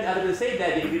once they heard the other person say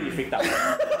that, they really freaked out.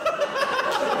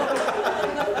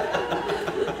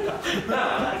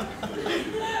 Now,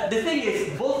 the thing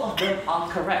is, both of them are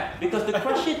correct. Because the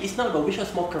question is not about which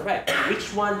one's more correct.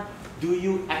 Which one do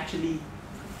you actually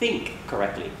think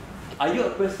correctly? Are you a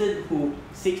person who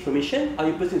seeks permission? Are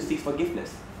you a person who seeks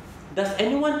forgiveness? Does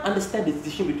anyone understand the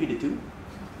distinction between the two?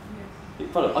 Yes.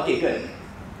 Follow. Okay, good.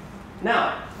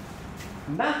 Now,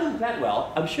 Malcolm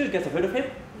Gladwell, I'm sure you guys have heard of him.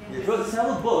 Yes. Wrote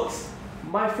several books.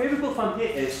 My favorite book from him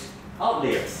is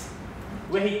Outliers,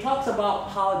 where he talks about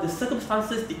how the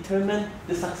circumstances determine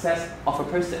the success of a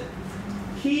person.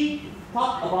 He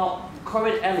talked about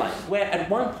Korean Airlines, where at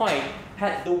one point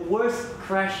had the worst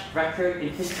crash record in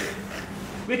history,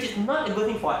 which is not a good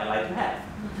thing for an airline to have.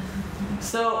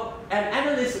 So an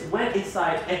analyst went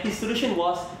inside and his solution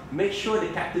was, make sure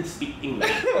the captain speaks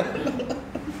English.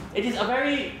 It is a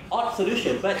very odd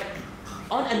solution, but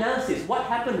on analysis, what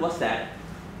happened was that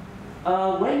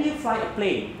when you fly a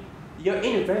plane, you're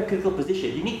in a very critical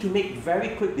position. You need to make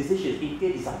very quick decisions in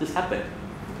case disasters happen.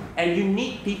 And you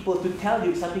need people to tell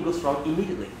you if something goes wrong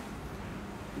immediately.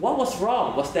 What was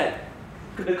wrong was that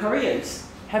the Koreans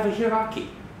have a hierarchy.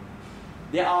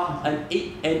 They are an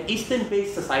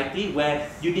Eastern-based society where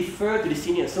you defer to the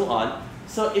senior and so on.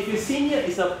 So if your senior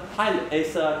is a pilot,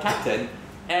 is a captain,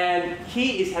 and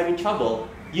he is having trouble,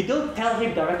 you don't tell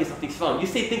him directly something's wrong. You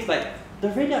say things like, the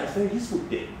radar is a very useful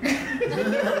thing.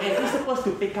 And it's supposed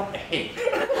to pick up a hint.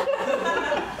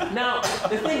 Now,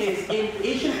 the thing is, in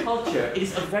Asian culture, it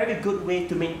is a very good way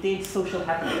to maintain social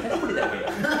happiness. Let's put it that way.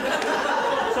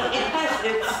 So it has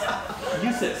its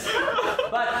uses.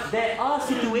 But there are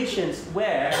situations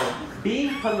where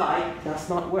being polite does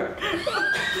not work.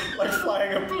 Like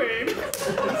flying a plane.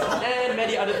 And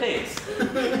many other things.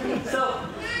 So,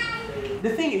 the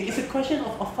thing is, it's a question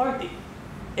of authority.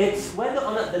 It's whether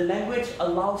or not the language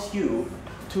allows you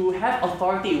to have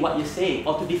authority in what you're saying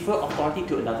or to defer authority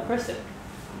to another person.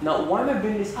 Now, why am I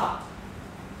bringing this up?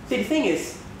 See, the thing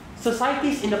is,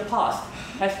 societies in the past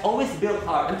has always built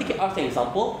art, and take art as an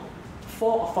example,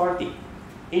 for authority.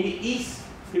 In the East,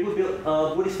 people built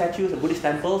Buddhist statues and Buddhist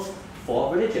temples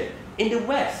for religion. In the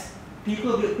West,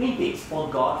 people built paintings for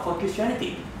God, for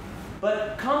Christianity.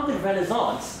 But come the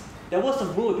Renaissance, there was a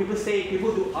rule. People say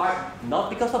people do art not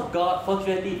because of God, for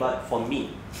Christianity, but for me.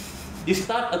 You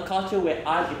start a culture where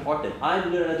I'm important.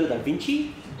 I'm Leonardo da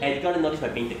Vinci, and you're gonna notice my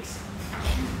paintings.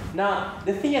 Now,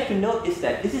 the thing you have to note is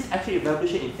that this is actually a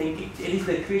revolution in thinking. It is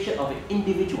the creation of an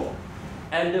individual.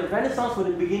 And the Renaissance was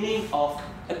the beginning of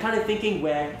a kind of thinking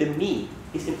where the me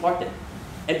is important.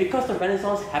 And because the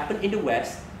Renaissance happened in the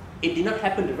West, it did not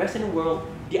happen in the rest of the world.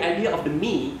 The idea of the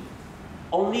me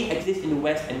only exists in the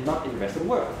West and not in the rest of the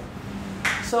world.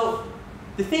 So,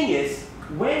 the thing is,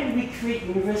 when we create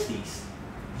universities,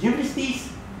 universities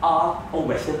are a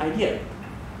Western idea.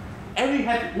 And we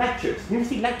have lectures,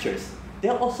 university lectures,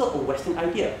 they're also a Western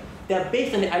idea. They're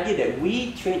based on the idea that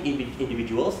we train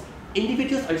individuals.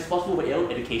 Individuals are responsible for their own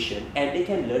education, and they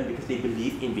can learn because they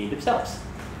believe in being themselves.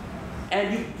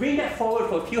 And you bring that forward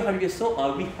for a few hundred years so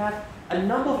on, we have a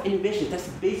number of innovations that's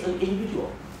based on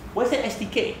individual. What's an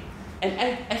SDK?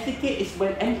 An SDK is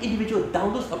when any individual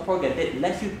downloads a program that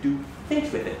lets you do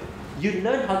things with it. You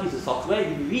learn how to use the software,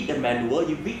 you read the manual,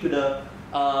 you read to the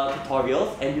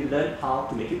tutorials, and you learn how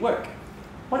to make it work.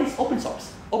 What is open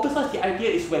source? Open source, the idea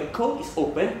is where code is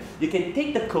open, you can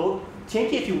take the code,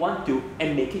 change it if you want to,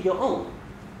 and make it your own.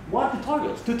 What are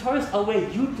tutorials? Tutorials are where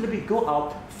you literally go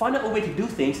out, find out a way to do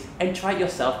things, and try it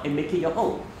yourself and make it your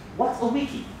own. What's a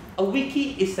wiki? A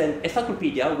wiki is an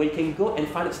encyclopedia where you can go and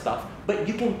find out stuff, but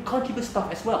you can contribute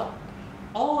stuff as well.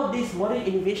 All of these modern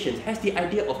innovations has the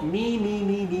idea of me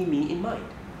in mind.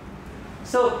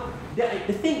 So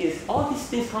the thing is, all these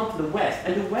things come from the West,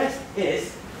 and the West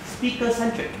is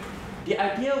speaker-centric. The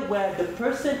idea where the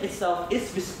person itself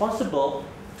is responsible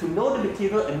to know the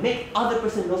material and make other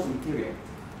person knows the material,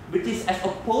 which is as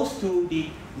opposed to the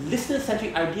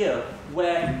listener-centric idea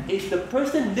where it's the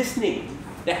person listening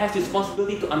that has the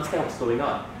responsibility to understand what's going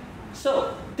on.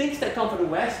 So things that come from the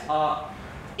West are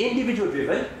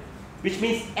individual-driven, which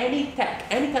means any tech,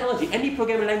 any technology, any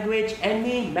programming language,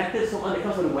 any method, so on that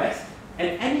comes from the West,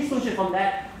 and any solution from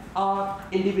that are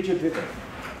individual-driven.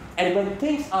 And when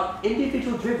things are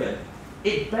individual-driven,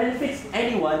 it benefits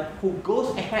anyone who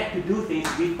goes ahead to do things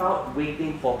without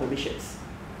waiting for permissions.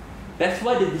 That's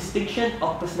why the distinction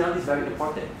of personality is very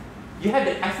important. You have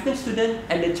the African student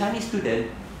and the Chinese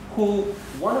student who,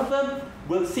 one of them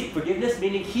will seek forgiveness,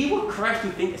 meaning he will crash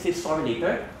to things and say sorry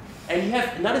later, and you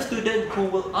have another student who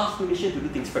will ask permission to do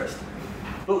things first.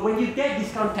 But when you get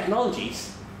these kind of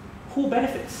technologies, who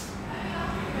benefits?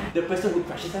 The person who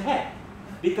crashes ahead.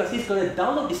 Because he's going to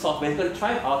download the software, he's going to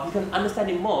try it out, he's going to understand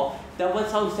it more than when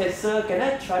someone says, sir, can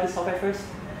I try the software first?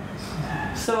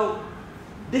 So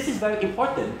this is very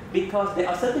important because there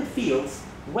are certain fields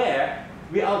where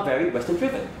we are very Western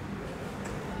driven.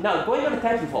 Now, going on a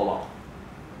tangent for a while.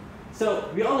 So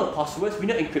we all know passwords, we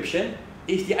know encryption.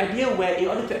 It's the idea where in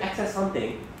order to access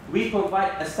something, we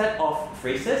provide a set of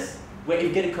phrases where if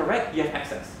you get it correct, you have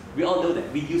access. We all know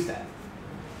that, we use that.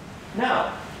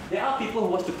 Now, there are people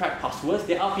who want to crack passwords,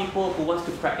 there are people who want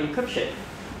to crack encryption.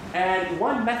 And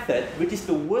one method, which is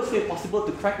the worst way possible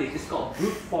to crack this, is called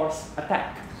brute force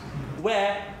attack,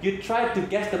 where you try to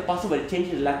guess the password by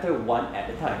changing the letter one at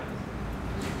a time.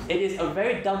 It is a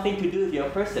very dumb thing to do with your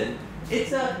person.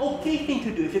 It's an okay thing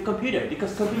to do with your computer,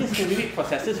 because computers can read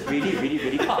processes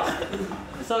really fast.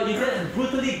 So you just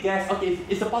brutally guess, okay,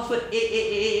 is the password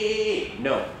A?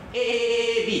 No.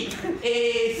 A-B,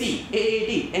 A-C,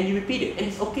 A-D, and you repeat it. And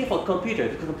it's okay for a computer,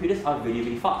 because computers are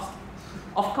really fast.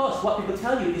 Of course, what people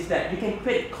tell you is that you can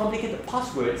create complicated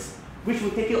passwords, which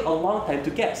will take you a long time to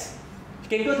guess. You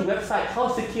can go to the website, how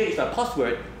secure is my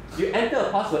password? You enter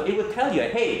a password, it will tell you,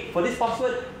 hey, for this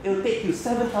password, it will take you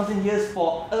 7,000 years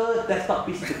for a desktop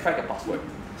PC to crack a password.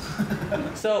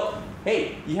 So,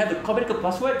 hey, you have a complicated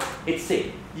password, it's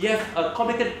safe. You have a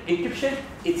complicated encryption,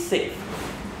 it's safe.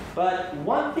 But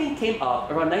one thing came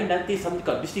up around 1990, something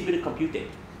called distributed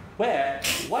computing, where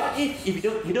what if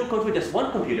you don't control just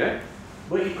one computer,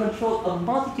 but you control a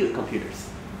multitude of computers?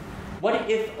 What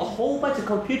if a whole bunch of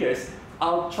computers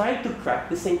are trying to crack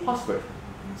the same password?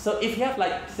 So if you have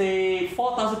like, say,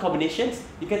 4,000 combinations,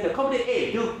 you get the combination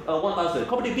A, do 1,000,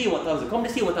 combination B 1,000,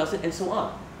 combination C 1,000, and so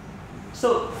on.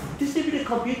 So distributed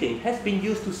computing has been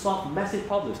used to solve massive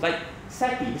problems, like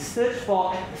SETI, the search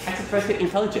for extraterrestrial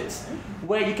intelligence,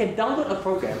 where you can download a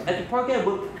program, and the program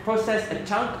will process a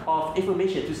chunk of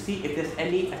information to see if there's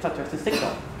any extraterrestrial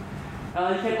signal.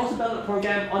 You can also download a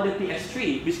program on the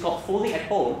PS3, which is called Folding at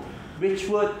Home, which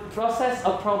would process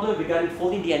a problem regarding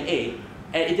folding DNA,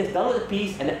 and it just download the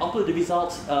piece and then upload the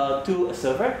results to a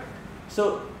server.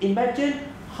 So imagine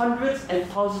hundreds and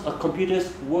thousands of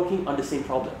computers working on the same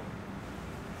problem.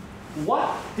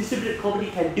 What distributed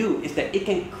computing can do is that it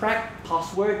can crack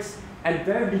passwords and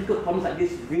very difficult problems like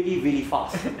this really, really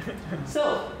fast.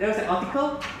 So there was an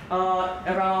article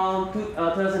around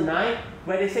 2009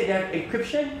 where they said they have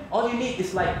encryption. All you need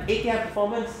is like 80 high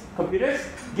performance computers,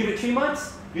 give it 3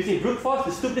 months, using brute force,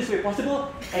 the stupidest way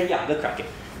possible, and yeah, they'll crack it.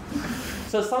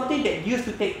 So something that used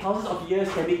to take thousands of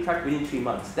years can be cracked within 3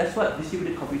 months. That's what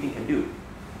distributed computing can do.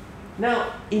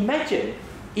 Now, imagine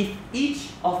if each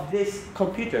of this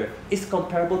computer is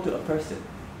comparable to a person.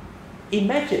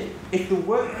 Imagine if the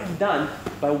work done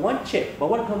by one chip, by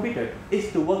one computer,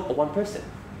 is the work of one person.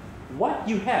 What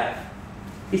you have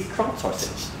is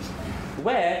crowdsourcing,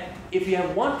 where if you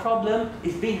have one problem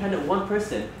is being handled one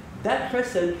person, that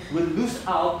person will lose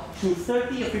out to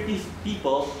 30 or 50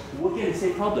 people working on the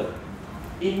same problem.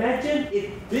 Imagine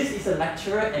if this is a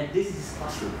lecturer and this is his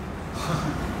classroom.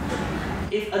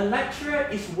 If a lecturer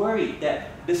is worried that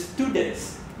the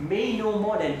students may know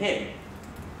more than him,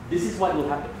 this is what will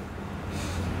happen.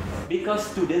 Because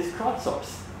students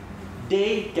crowdsource.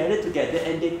 They gather together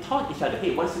and they taught each other,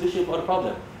 hey, what's the solution for the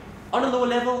problem? On a lower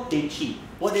level, they cheat.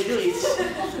 What they do is,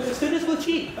 students will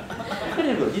cheat.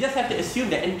 You just have to assume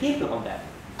that and game them on that.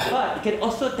 But you can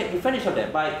also take advantage of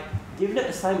that by giving them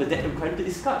assignments that they're going to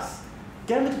discuss.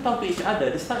 Get them to talk to each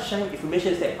other, they start sharing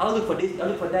information, say, I'll look for this, I'll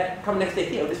look for that, come next day,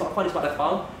 here, this is what I found, this is what I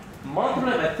found.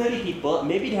 Multiply by 30 people,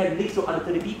 maybe they have links to other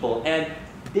 30 people, and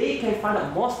they can find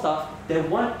out more stuff than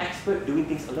one expert doing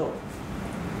things alone.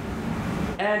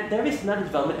 And there is another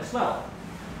development as well.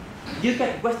 You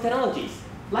get West technologies,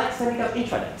 like setting up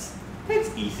intranets. That's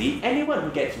easy. Anyone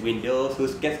who gets Windows,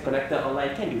 who gets connected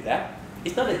online can do that.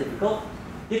 It's not that difficult.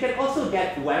 You can also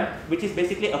get WAMP, which is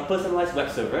basically a personalized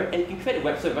web server, and you can create a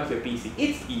web server on your PC.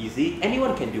 It's easy,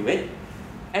 anyone can do it.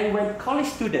 And when college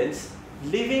students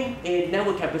living in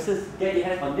network campuses get their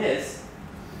hands on this,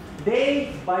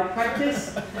 they, by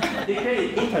practice, they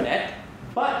created an internet,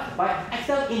 but by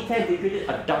accidental intent, they created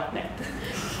a darknet.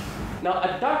 Now,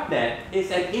 a darknet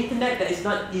is an internet that is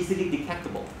not easily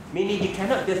detectable, meaning you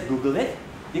cannot just Google it,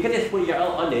 you can just put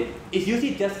URL on it. It's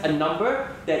usually just a number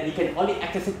that you can only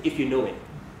access it if you know it.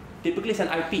 Typically, it's an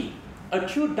IP. A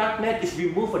true darknet is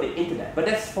removed from the internet, but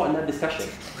that's for another discussion.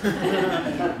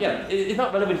 Yeah, it's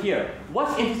not relevant here.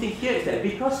 What's interesting here is that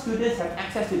because students have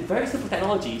access to very simple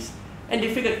technologies, and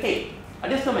they figured, hey, I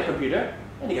just know my computer,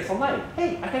 and he gets online.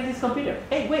 Hey, I can use his computer.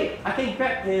 Hey, wait, I can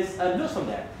grab his notes from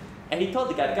there. And he told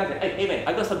the guy, hey man,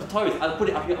 I got some tutorials, I'll put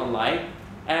it up here online.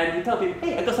 And he told him,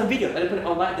 hey, I got some videos, I'll put it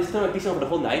online, just turn my PC on for the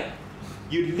whole night.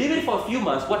 You leave it for a few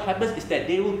months, what happens is that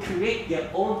they will create their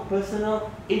own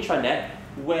personal intranet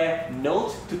where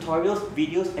notes, tutorials,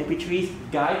 videos, MP3s,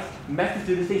 guides, method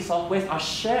student softwares are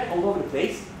shared all over the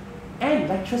place, and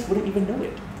lecturers wouldn't even know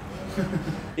it.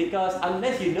 Because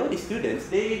unless you know the students,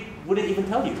 they wouldn't even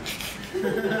tell you.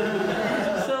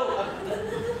 So,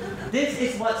 this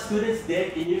is what students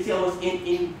did in University I was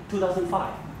in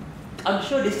 2005. I'm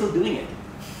sure they're still doing it.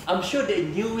 I'm sure they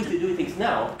knew ways to do things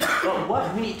now, but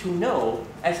what we need to know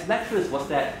as lecturers was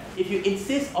that if you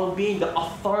insist on being the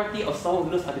authority of someone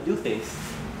who knows how to do things,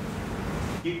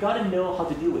 you gotta know how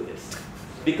to deal with this.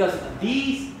 Because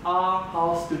these are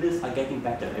how students are getting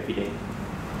better every day.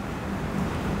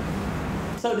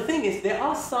 So the thing is, there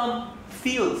are some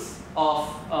fields of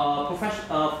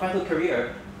professional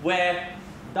career where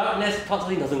darkness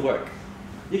totally doesn't work.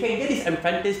 You can get this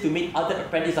apprentice to meet other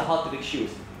apprentices on how to fix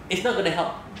shoes. It's not going to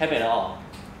help him at all.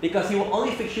 Because he will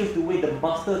only fix shoes the way the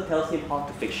master tells him how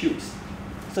to fix shoes.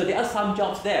 So there are some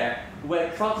jobs there where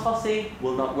crowdsourcing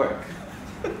will not work.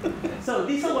 So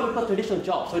these are what we call traditional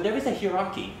jobs. So there is a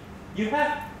hierarchy. You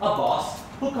have a boss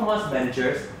who commands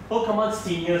managers, who commands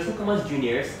seniors, who commands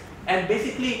juniors, and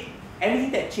basically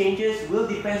anything that changes will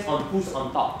depend on who's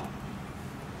on top.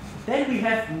 Then we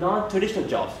have non-traditional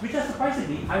jobs, which are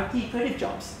surprisingly IT creative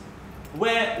jobs,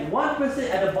 where one person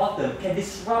at the bottom can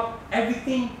disrupt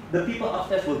everything the people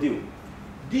upstairs will do.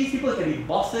 These people can be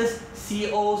bosses,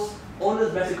 CEOs, owners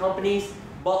of massive companies,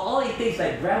 but all it takes is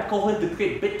like Graham Cohen to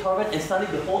create BitTorrent and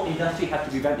suddenly the whole industry has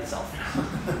to revamp itself.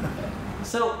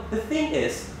 So the thing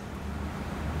is,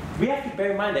 we have to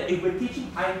bear in mind that if we're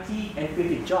teaching IT and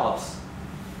creative jobs,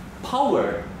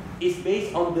 power is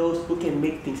based on those who can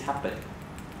make things happen.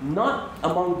 Not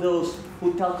among those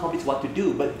who tell companies what to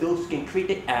do, but those who can create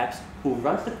the apps, who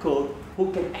runs the code,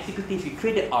 who can execute things, who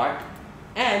create the art,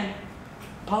 and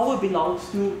power belongs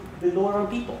to the lower rung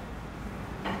people.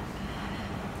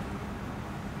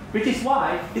 Which is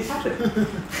why this happened.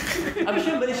 I'm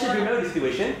sure Malaysia remember the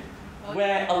situation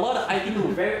where a lot of IT people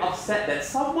were very upset that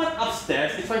someone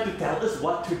upstairs is trying to tell us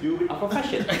what to do with our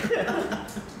profession.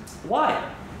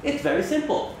 Why? It's very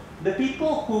simple. The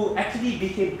people who actually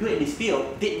became good in this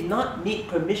field did not need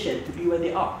permission to be where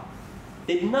they are.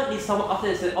 They did not need someone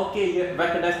upstairs that said, okay, you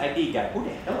recognize IT guy. Who the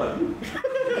hell are you?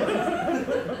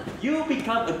 You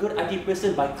become a good IT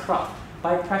person by craft,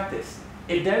 by practice.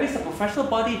 If there is a professional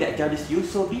body that judges you,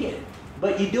 so be it.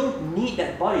 But you don't need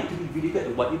that body to be really good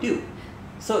at what you do.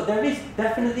 So there is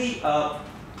definitely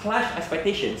clash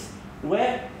expectations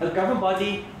where a government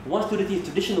body wants to do things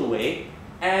the traditional way,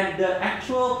 and the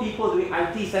actual people doing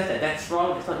IT says that that's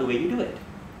wrong, that's not the way you do it.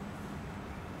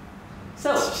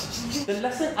 So, the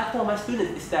lesson I tell my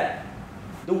students is that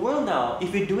the world now,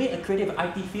 if you're doing a creative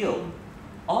IT field,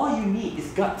 all you need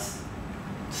is guts.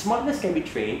 Smartness can be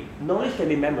trained, knowledge can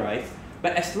be memorized,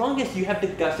 but as long as you have the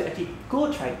guts to actually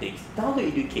go try things,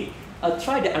 download EduCake,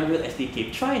 try the Unreal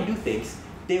SDK, try and do things,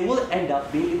 they will end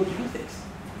up being able to do things.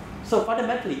 So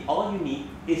fundamentally, all you need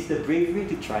is the bravery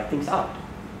to try things out.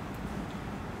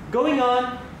 Going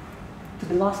on to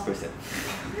the last person,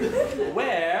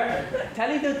 where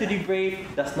telling them to be brave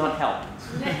does not help.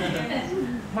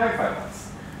 Terrified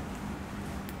ones.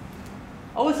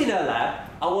 I was in a lab,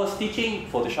 I was teaching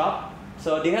Photoshop,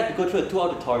 so they had to go through a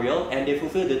 2-hour tutorial and they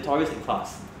fulfilled the tutorials in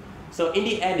class. So in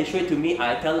the end, they showed it to me,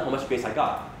 I tell them how much grades I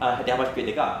got, how much grade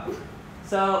they got.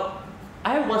 So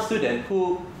I have one student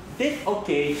who did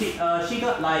okay, she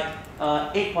got like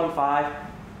 8.5,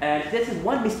 and this is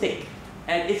one mistake.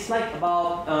 And it's like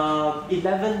about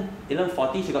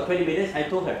 11:40, she got 20 minutes. I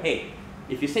told her, hey,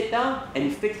 if you sit down and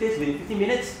you fix this within 15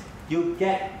 minutes, you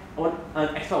get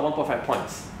an extra 1.5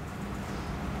 points.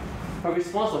 Her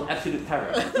response was absolute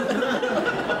terror.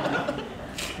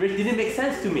 Which didn't make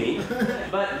sense to me,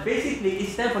 but basically it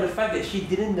stemmed from the fact that she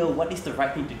didn't know what is the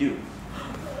right thing to do.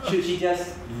 Should she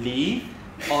just leave,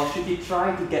 or should she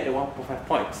try to get the 1.5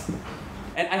 points?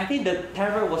 And I think the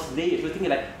terror was layered. She was thinking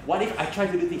like, what if I try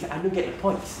to do things and I don't get the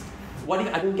points? What if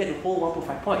I don't get the whole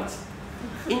 1.5 points?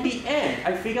 In the end,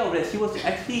 I figured out that she was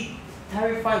actually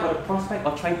terrified by the prospect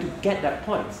of trying to get that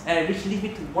points, and which leads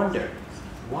me to wonder,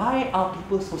 why are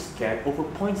people so scared over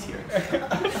points here?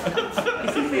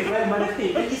 It seems to be a very minor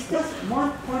thing, and it's just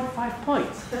 1.5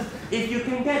 points. If you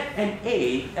can get an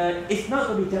A, it's not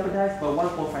going to be jeopardized by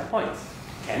 1.5 points,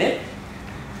 can it?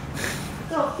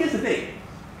 So here's the thing.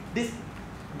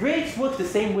 Grades work the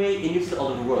same way in universities all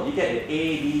over the world. You get an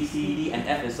A, B, C, D, and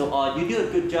F, and so on. You do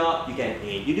a good job, you get an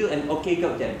A. You do an okay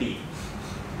job, you get a B.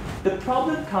 The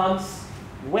problem comes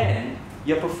when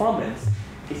your performance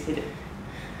is hidden.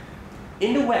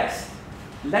 In the West,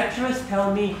 lecturers tell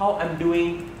me how I'm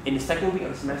doing in the second week of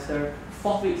the semester,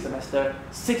 fourth week of the semester,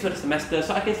 sixth week of the semester,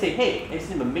 so I can say, hey, it's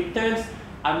in the midterms,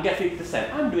 I'm getting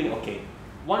 50%, I'm doing okay.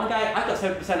 One guy, I got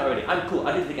 70% already, I'm cool,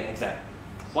 I didn't take an exam.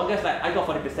 One guy's like, I got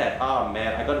 40%, oh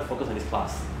man, I got to focus on this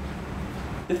class.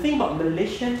 The thing about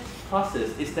Malaysian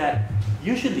classes is that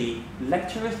usually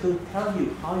lecturers don't tell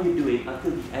you how you're doing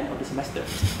until the end of the semester.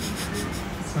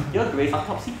 Your grades are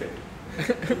top secret.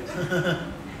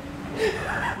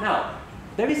 Now,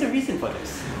 there is a reason for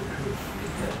this.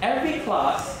 Every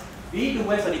class, be it the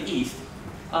West or the East,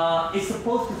 is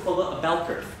supposed to follow a bell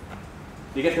curve.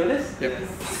 You guys know this? Yep.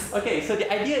 Okay, so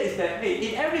the idea is that, hey,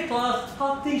 in every class,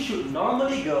 how things should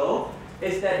normally go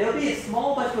is that there'll be a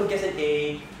small bunch who gets an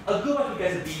A, a good bunch who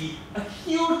gets a B, a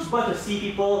huge bunch of C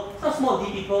people, some small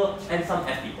D people, and some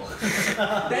F people.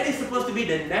 That is supposed to be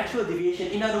the natural deviation.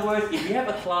 In other words, if you have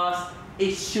a class,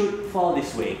 it should fall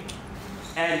this way.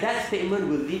 And that statement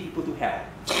will lead people to hell.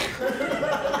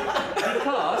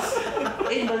 Because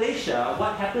in Malaysia,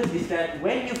 what happens is that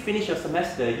when you finish your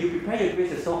semester, you prepare your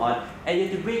grades and so on, and you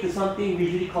have to bring to something we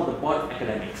usually call the Board of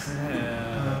Academics.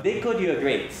 They code your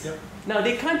grades. Yep. Now,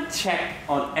 they can't check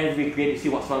on every grade to see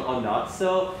what's wrong or not,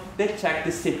 so they check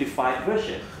the simplified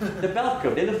version. The bell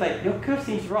curve, they look like, your curve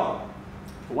seems wrong.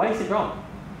 Why is it wrong?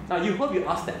 Now, you hope you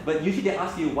ask that, but usually they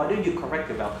ask you, why don't you correct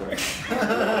the bell curve?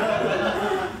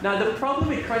 Now, the problem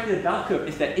with correcting the bell curve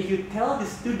is that if you tell the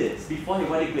students beforehand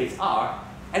what the grades are,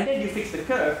 and then you fix the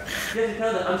curve, you have to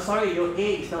tell them, I'm sorry, your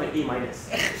A is now an A minus.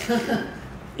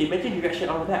 Imagine the reaction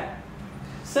out of that.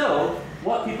 So,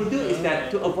 what people do is that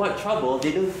to avoid trouble,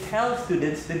 they don't tell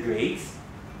students the grades,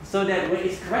 so that when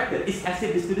it's corrected, it's as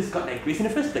if the students got that grades in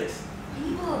the first place.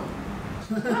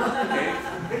 Okay.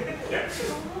 Yeah.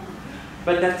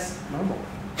 But that's normal.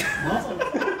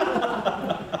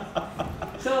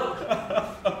 So,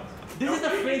 this is the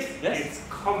phrase, yes? It's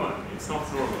common, it's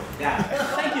not normal. Yeah,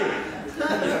 thank you.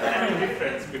 There's a big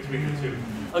difference between the two.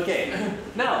 Okay,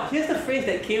 now here's the phrase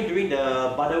that came during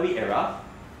the Badawi era.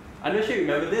 I'm not sure you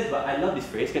remember this, but I love this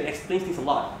phrase because it explains things a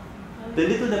lot. The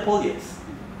little Napoleons.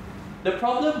 The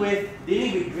problem with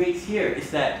dealing with grades here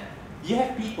is that you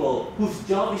have people whose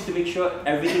job is to make sure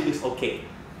everything looks okay.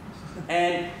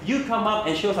 And you come up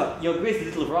and shows up, your grades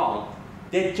is a little wrong.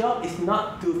 Their job is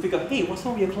not to figure, hey, what's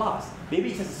wrong with your class? Maybe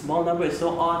it's just a small number and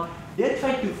so on. They're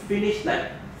trying to finish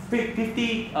like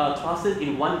 50 classes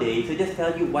in one day, so just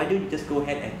tell you, why don't you just go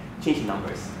ahead and change the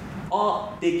numbers?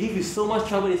 Or they give you so much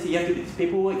trouble, they say you have to do this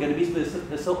paperwork, you're going to be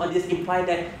and so on. Just imply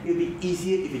that it'll be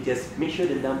easier if you just make sure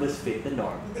the numbers fit the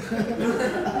norm.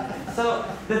 So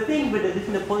the thing with the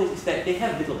little Napoleons is that they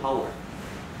have little power.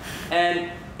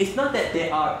 And it's not that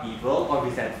they are evil or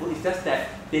resentful, it's just that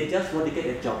they just want to get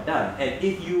their job done. And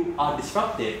if you are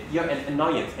disruptive, you're an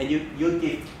annoyance, and you'll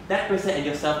give that person and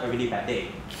yourself a really bad day.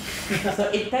 So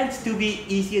it tends to be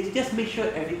easier to just make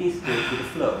sure everything's good with the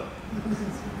flow.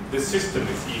 The system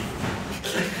is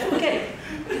evil. Okay.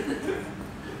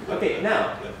 Okay,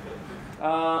 now,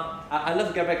 I love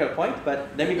to get back to a point, but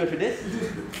let me go through this.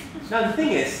 Now the thing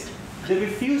is, the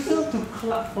refusal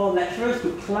for lecturers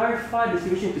to clarify the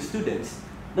situation to students,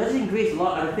 doesn't grades a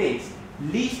lot of other things,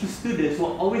 leads to students who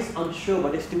are always unsure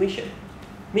about the situation.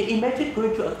 I mean, imagine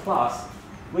going to a class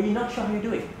where you're not sure how you're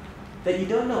doing. That you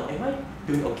don't know, am I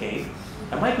doing okay?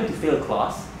 Am I going to fail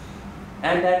class?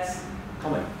 And that's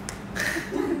common.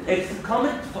 It's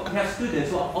common to have students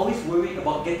who are always worried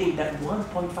about getting that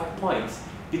 1.5 points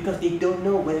because they don't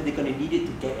know whether they're going to need it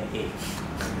to get an A.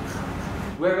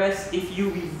 Whereas if you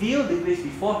reveal the grades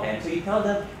beforehand, so you tell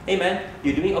them, hey man,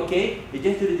 you're doing okay, you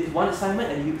just do this one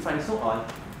assignment and you'll be fine and so on,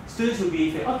 students will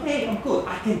be saying, okay, I'm good,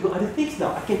 I can do other things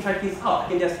now, I can try things out, I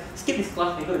can just skip this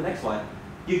class and go to the next one.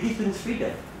 You give students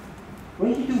freedom.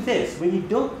 When you do this, when you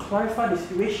don't clarify the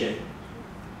situation,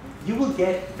 you will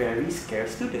get very scared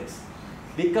students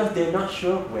because they're not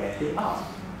sure where they are.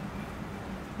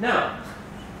 Now,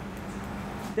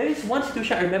 there is one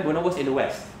situation I remember when I was in the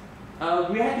West.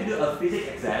 We had to do a physics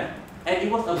exam, and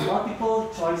it was a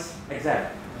multiple choice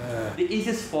exam. The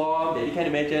easiest form that you can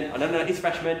imagine. Oh no, it's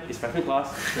freshman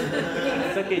class.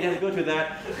 It's okay, just go through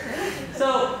that.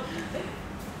 So,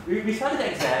 we started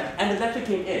the exam, and the lecturer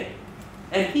came in,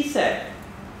 and he said,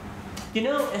 you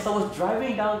know, as I was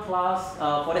driving down class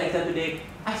for the exam today,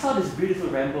 I saw this beautiful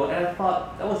rainbow, and I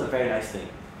thought that was a very nice thing.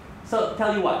 So,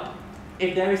 tell you what,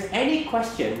 if there is any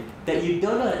question that you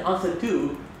don't know an answer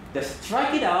to, just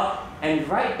strike it out and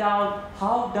write down,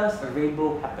 how does a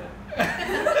rainbow happen?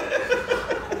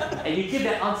 And you give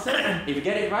that answer, if you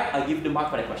get it right, I'll give you the mark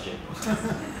for that question.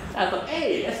 I thought,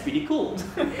 hey, that's pretty cool.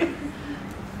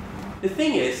 The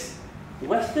thing is,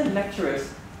 Western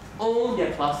lecturers own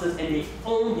their classes and they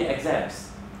own their exams.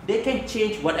 They can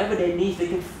change whatever they need, they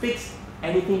can fix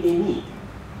anything they need.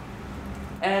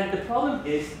 And the problem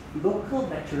is, local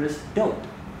lecturers don't.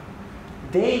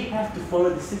 They have to follow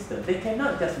the system. They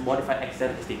cannot just modify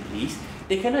exam as they please.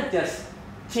 They cannot just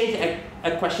change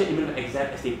a question in the middle of exam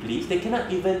as they please. They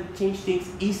cannot even change things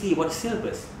easily about the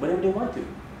syllabus whenever they want to.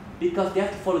 Because they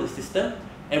have to follow the system,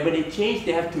 and when they change,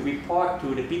 they have to report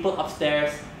to the people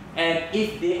upstairs. And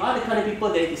if they are the kind of people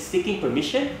that is seeking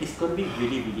permission, it's going to be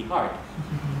really, really hard.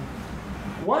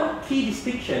 One key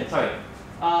distinction, there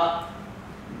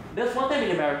was one time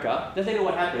in America, just to know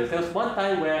what happens, there was one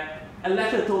time where a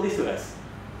lecturer told this to us.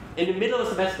 In the middle of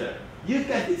the semester, you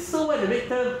guys did so well in the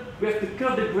midterm, we have to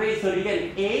curve the grade so you get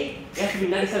an A, it has to be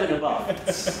 97 and above.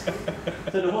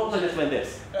 So the whole class just went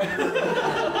this.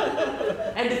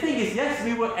 And the thing is, yes,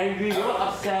 we were angry, we were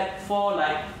upset for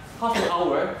like half an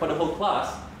hour for the whole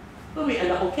class, but we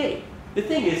ended up okay. The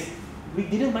thing is, we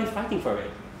didn't mind fighting for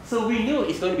it. So we knew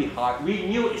it's going to be hard, we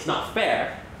knew it's not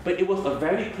fair, but it was a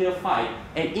very clear fight,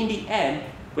 and in the end,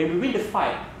 when we win the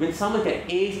fight, when someone gets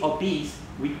A's or B's,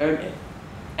 we earn it.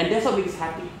 And that's what makes us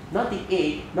happy. Not the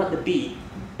A, not the B,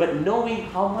 but knowing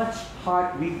how much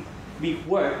hard we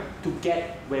worked to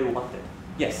get where we wanted.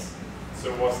 Yes?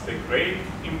 So was the grade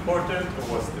important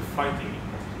or was the fighting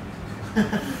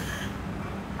important?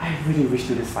 I really wish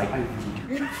to this fight, I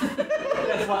really do.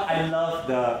 That's why I love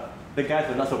the guys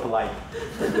who are not so polite.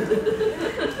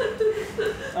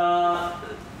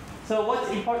 So So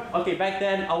what's important? Okay, back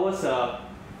then I was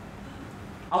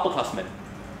upperclassman.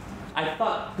 I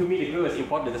thought to me the grade was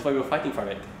important, that's why we were fighting for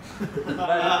it.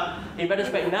 But in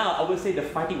retrospect now, I would say the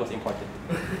fighting was important.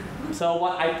 So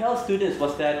what I tell students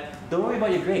was that don't worry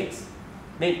about your grades.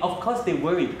 Then of course they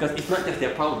worry because it's not just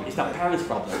their problem, it's their parents'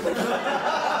 problem. We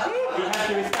have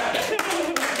to respect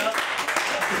that.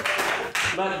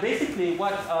 But basically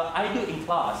what I do in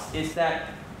class is that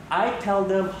I tell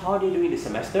them how they're doing the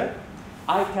semester.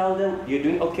 I tell them you're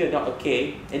doing okay or not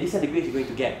okay, and these are the grades you're going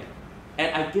to get.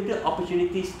 And I give them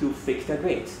opportunities to fix their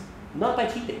grades. Not by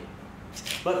cheating,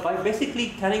 but by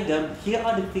basically telling them here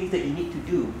are the things that you need to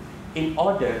do in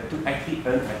order to actually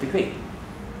earn a better grade.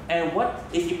 And what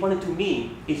is important to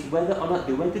me is whether or not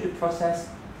they went through the process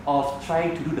of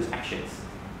trying to do those actions.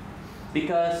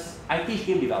 Because I teach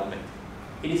game development.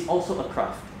 It is also a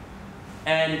craft.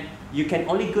 And you can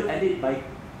only get at it by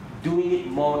doing it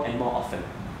more and more often.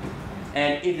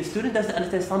 And if the student doesn't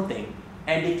understand something,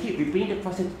 and they keep repeating the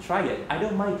process to try it, I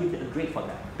don't mind giving them a grade for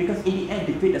that. Because in the end,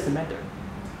 the grade doesn't matter.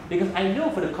 Because I know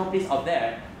for the companies out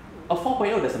there, a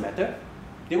 4.0 doesn't matter.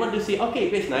 They want to say, okay,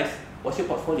 grade's nice, what's your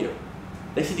portfolio?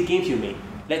 Let's see the games you made.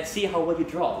 Let's see how well you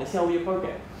draw. Let's see how well you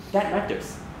program. That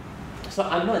matters. So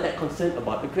I'm not that concerned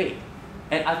about the grade.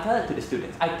 And I tell it to the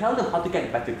students. I tell them how to get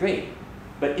a better grade,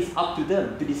 but it's up to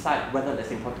them to decide whether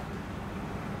that's important.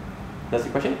 That's the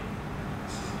question?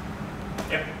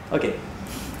 Yep. Okay.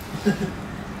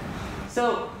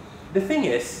 So the thing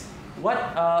is, what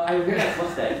I realized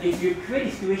was that if you create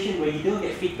a situation where you don't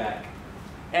get feedback,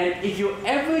 and if you're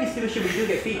ever in a situation where you don't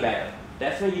get feedback,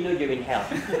 that's when you know you're in hell.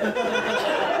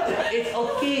 It's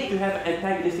okay to have an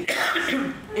antagonistic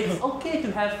boss. It's okay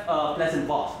to have a pleasant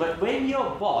boss, but when your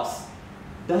boss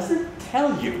doesn't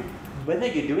tell you whether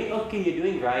you're doing okay, you're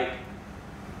doing right,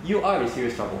 you are in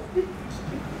serious trouble.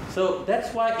 So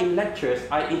that's why in lectures,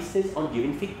 I insist on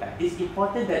giving feedback. It's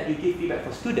important that you give feedback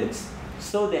for students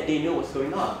so that they know what's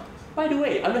going on. By the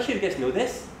way, I'm not sure if you guys know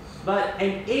this, but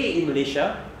an A in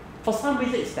Malaysia, for some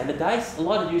reason it's standardized, a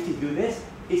lot of universities do this,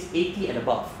 is 80 and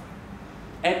above.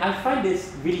 And I find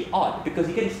this really odd because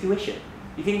you get a situation.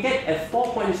 You can get a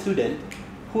 4.0 student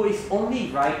who is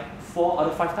only right 4 out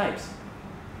of 5 times.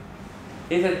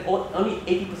 It's an only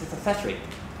 80% success rate,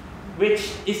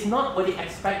 which is not what you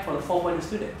expect from a 4.0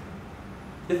 student.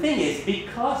 The thing is,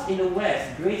 because in the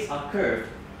West, grades are curved,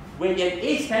 when an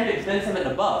A standard is 97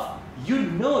 and above, you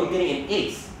know you're getting an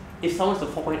ace if someone's a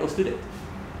 4.0 student.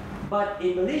 But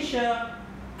in Malaysia,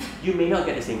 you may not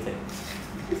get the same thing.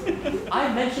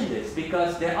 I mention this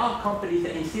because there are companies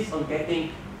that insist on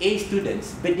getting A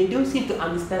students, but they don't seem to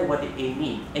understand what the A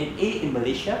means. An A in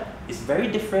Malaysia is very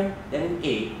different than an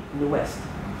A in the West.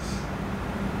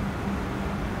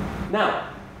 Now,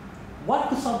 what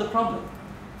could solve the problem?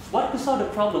 What could solve the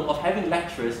problem of having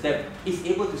lecturers that is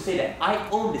able to say that I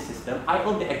own the system, I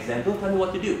own the exam, don't tell me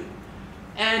what to do?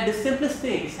 And the simplest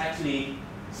thing is actually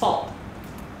SALT,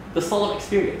 the SALT of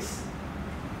experience.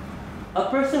 A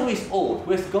person who is old,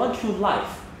 who has gone through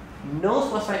life,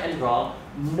 knows what's right and wrong,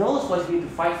 knows what he's going to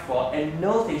fight for, and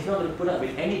knows that he's not going to put up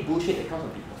with any bullshit that comes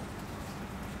from people.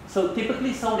 So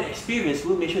typically someone with experience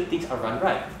will make sure things are run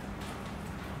right.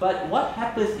 But what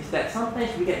happens is that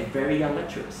sometimes we get very young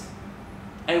lecturers.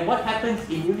 And what happens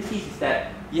in universities is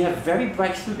that you have very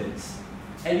bright students,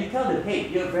 and you tell them, hey,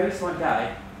 you're a very smart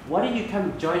guy, why don't you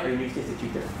come join our university as a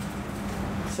tutor?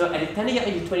 So at the tender year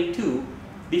age of 22,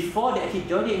 before they actually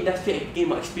join the industry and gain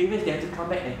more experience, they have to come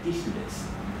back and teach students.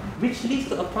 Which leads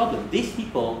to a problem. These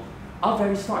people are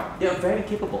very smart, they are very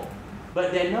capable,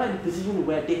 but they're not in a position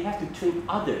where they have to train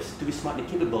others to be smart and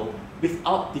capable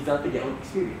without developing their own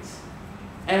experience.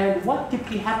 And what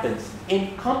typically happens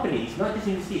in companies, not just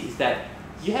universities, is that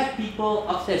you have people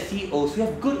upstairs, CEOs, who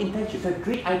have good intentions, who have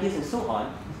great ideas and so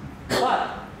on,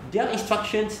 but their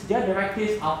instructions, their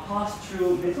directives are passed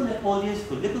through little Napoleons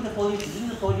to little Napoleons to little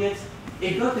Napoleons.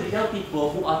 It goes to the young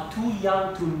people who are too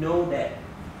young to know that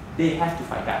they have to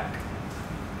fight back.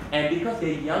 And because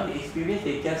they're young, they're experienced,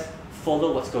 they just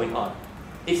follow what's going on.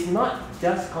 It's not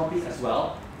just companies as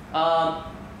well.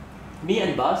 Me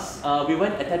and Buzz, we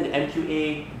went and attended the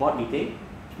MQA board meeting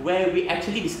where we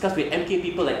actually discussed with MQA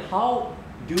people like how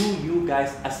do you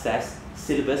guys assess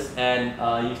syllabus and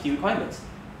university requirements.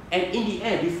 And in the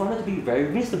end, we found it to be very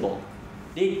reasonable.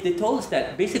 They told us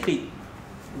that basically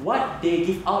what they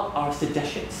give out are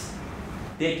suggestions.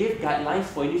 They give guidelines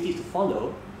for universities to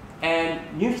follow, and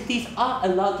universities are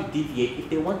allowed to deviate if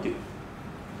they want to.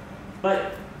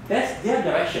 But that's their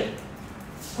direction.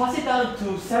 pass it down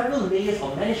to several layers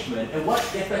of management, and what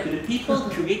gets back to the people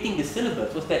creating the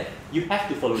syllabus was that you have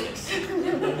to follow this.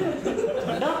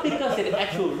 Not because it's an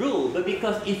actual rule, but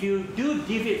because if you do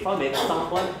deviate from it,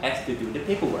 someone has to do the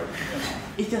paperwork.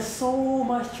 It's just so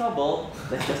much trouble,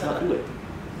 let's just not do it.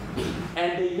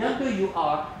 And the younger you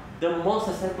are, the more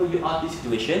susceptible you are to this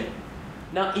situation.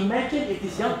 Now imagine if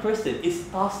this young person is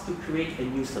tasked to create a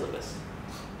new syllabus,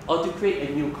 or to create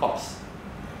a new course.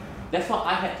 That's what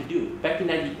I had to do. Back in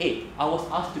 '98, I was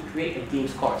asked to create a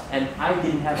games course, and I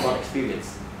didn't have a lot of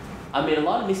experience. I made a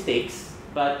lot of mistakes,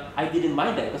 but I didn't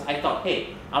mind that because I thought,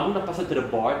 hey, I'm gonna pass it to the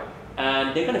board,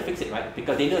 and they're gonna fix it, right?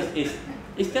 Because they know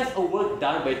it's just a work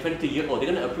done by a 22-year-old.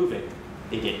 They're gonna approve it.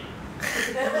 They did.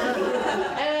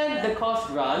 And the course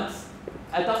runs,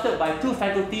 adopted by 2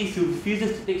 faculties who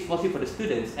refuses to take responsibility for the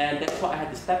students, and that's why I had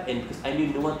to step in because I knew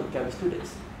no one took care of the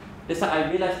students. That's why I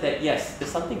realized that yes,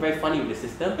 there's something very funny with the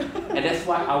system, and that's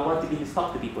why I want to give this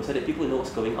talk to people so that people know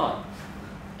what's going on.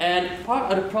 And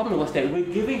part of the problem was that we're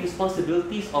giving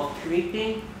responsibilities of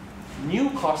creating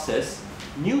new courses,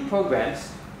 new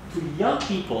programs to young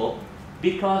people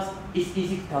because it's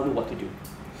easy to tell them what to do.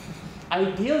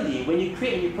 Ideally, when you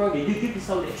create a new program, you give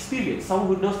someone experience,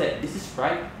 someone who knows that this is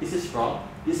right, this is wrong,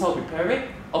 this is how we prepare it.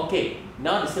 Okay,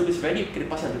 now the service is ready, we can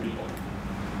pass it on to people.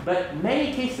 But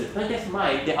many cases, not just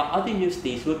mine, there are other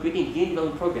universities who are creating game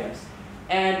development programs,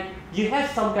 and you have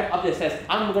some guy up there that says,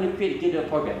 I'm going to create a game development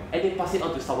program, and they pass it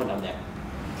on to someone down there.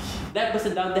 That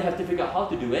person down there has to figure out how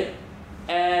to do it,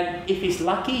 and if he's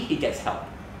lucky, he gets help.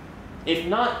 If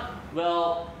not,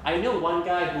 well, I know one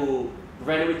guy who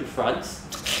ran away to France.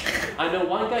 I know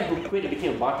one guy who quit and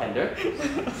became a bartender.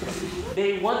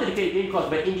 They wanted to create a game course,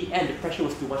 but in the end, the pressure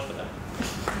was too much for them.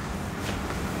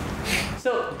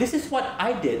 So this is what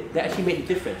I did that actually made a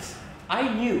difference. I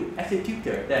knew as a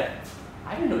tutor that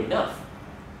I don't know enough.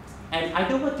 And I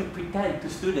don't want to pretend to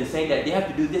students saying that they have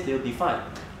to do this, they'll be fine.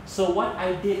 So what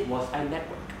I did was I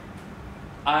networked.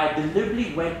 I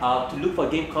deliberately went out to look for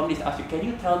game companies and asked you, can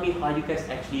you tell me how you guys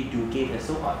actually do games and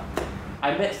so on?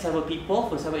 I met several people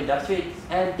from several industries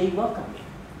and they welcomed me.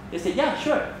 They said, yeah,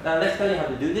 sure, let's tell you how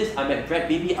to do this. I met Brad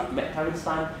Beebe, I met Terrence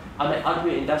Tan, I met other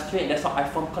industry, and that's how I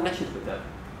formed connections with them.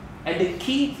 And the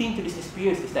key thing to this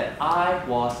experience is that I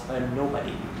was a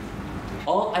nobody.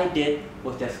 All I did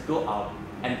was just go out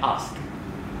and ask.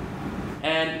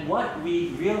 And what we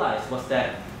realized was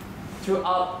that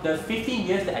throughout the 15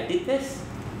 years that I did this,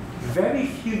 very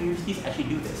few universities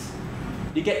actually do this.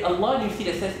 You get a lot of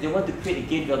universities that says they want to create a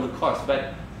game development course,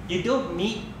 but you don't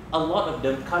meet a lot of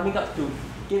them coming up to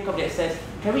game company that says,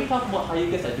 can we talk about how you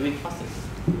guys are doing classes?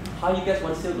 How you guys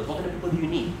want syllabus? What kind of people do you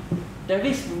need? There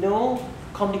is no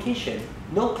communication,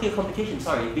 no clear communication,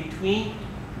 between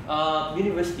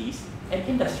universities and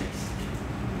industries.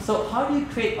 So how do you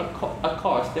create a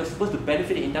course that's supposed to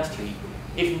benefit the industry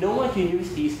if no one at the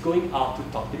university is going out to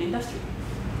talk to the industry?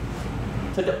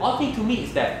 So the odd thing to me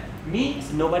is that me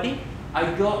as nobody, I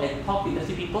go out and talk to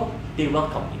industry people, they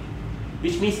welcome me.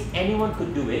 Which means anyone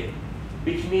could do it,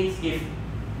 which means if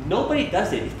nobody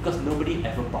does it, it's because nobody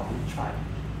ever properly tried.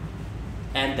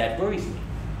 And that worries me.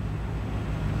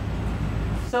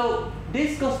 So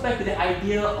this goes back to the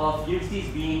idea of universities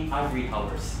being ivory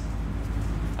towers.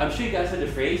 I'm sure you guys heard the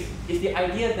phrase. It's the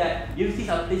idea that universities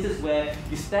are places where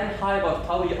you stand high above the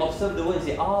tower, you observe the world and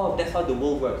say, oh, that's how the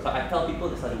world works. So I tell people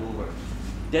that's how the world works.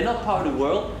 They're not part of the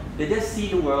world, they just see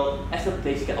the world as a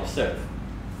place you can observe.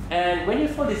 And when you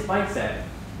follow this mindset,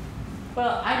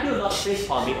 well, I do a lot of face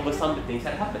palming over some of the things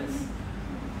that happens.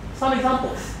 Some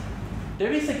examples.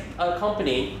 There is a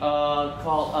company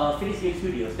called Phoenix Game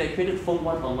Studios that created Phone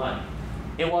 1 Online.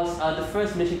 It was the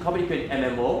first mission company created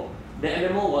MMO. The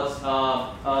MMO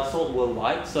was sold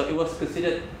worldwide, so it was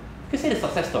considered a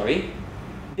success story.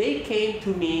 They came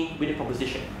to me with a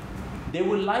proposition. They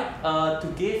would like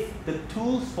to give the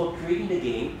tools for creating the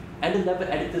game and the level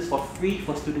editors for free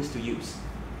for students to use.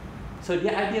 So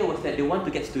the idea was that they want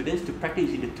to get students to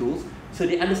practice using the tools so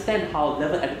they understand how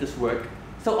level editors work.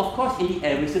 So of course, in the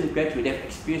end, when students graduate, they have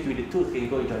experience with the tools, they can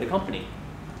go and join the company.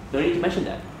 Don't need to mention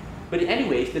that. But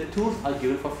anyways, the tools are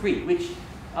given for free, which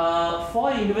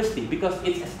for a university, because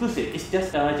it's exclusive, it's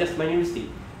just my university.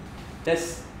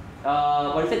 That's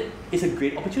it's a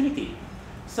great opportunity.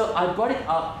 So I brought it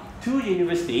up to the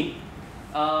university.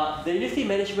 The university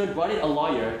management brought in a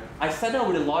lawyer. I sat down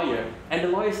with a lawyer, and the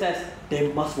lawyer says, they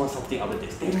must want something out of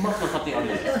this. They must want something out of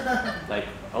this. Like,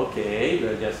 okay,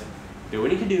 we'll just do what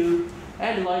we need to do.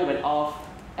 And the lawyer went off,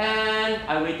 and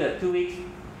I waited 2 weeks,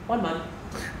 1 month,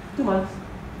 2 months,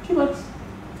 3 months.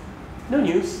 No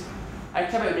news. I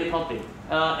came back with a complaint.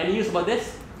 Any news about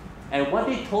this? And what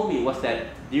they told me was that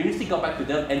the university got back to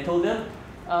them and told them,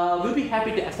 we'll be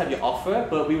happy to accept your offer,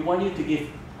 but we want you to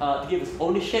give us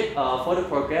ownership for the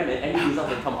program and any results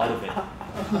that come out of it.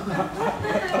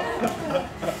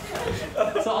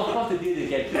 So of course the deal is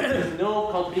get you, because no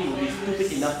company will be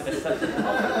stupid enough to accept this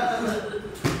offer.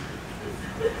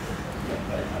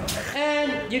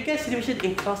 And you get situations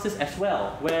in classes as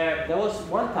well, where there was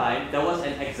one time, there was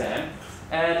an exam,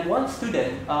 and one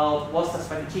student was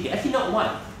suspected cheating. Actually not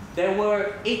one, there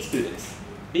were 8 students.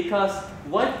 Because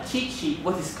one cheat sheet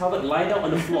was discovered lying down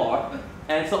on the floor,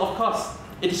 and so of course,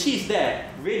 if the sheet is there,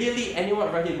 radially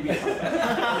anyone right here will be a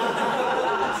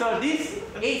suspect. So these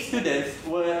 8 students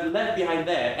were left behind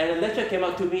there, and the lecturer came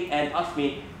up to me and asked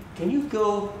me, can you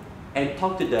go and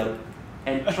talk to them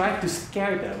and try to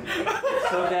scare them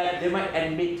so that they might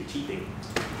admit to cheating?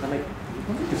 I'm like, you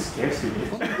want me to scare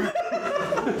students?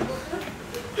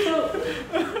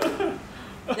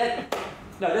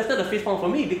 No, that's not the face point for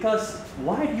me, because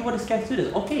why do you want to scare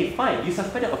students? Okay, fine, you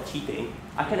suspect them of cheating.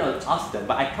 I cannot ask them,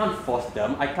 but I can't force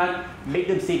them. I can't make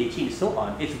them say they cheat and so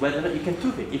on. It's whether or not you can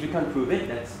prove it. If you can't prove it,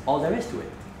 that's all there is to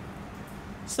it.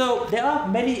 So there are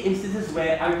many instances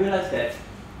where I realize that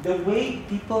the way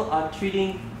people are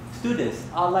treating students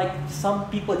are like some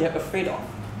people they're afraid of.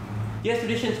 There are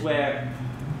situations where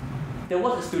there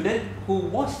was a student who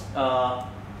was,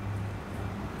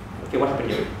 okay, what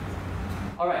happened here?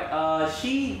 Alright,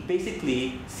 she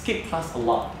basically skipped class a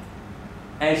lot.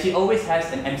 And she always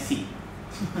has an MC.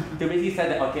 To basically say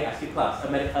that, okay, I skipped class,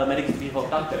 a medical people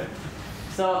doctor.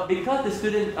 So because the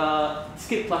student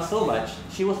skipped class so much,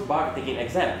 she was barred taking an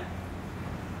exam.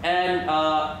 And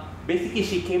basically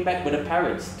she came back with the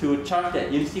parents to charge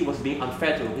that university was being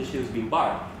unfair to her because she was being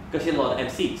barred, because she had a lot of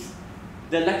MCs.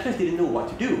 The lecturers didn't know what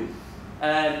to do.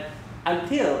 And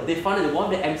until they found that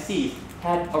one of the MCs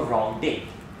had a wrong date.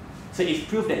 So it's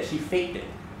proof that she faked it.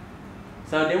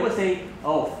 So they would say,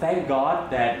 oh, thank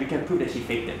God that we can prove that she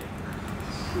faked it.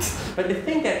 But the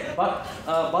thing that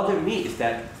bothered me is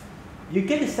that you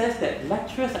get the sense that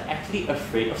lecturers are actually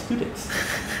afraid of students.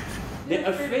 They're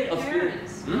afraid of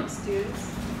parents, students. not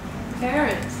students.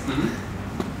 Parents.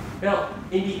 Mm-hmm. Well,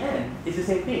 in the end, it's the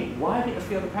same thing. Why are they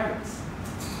afraid of the parents?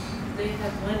 They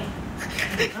have money.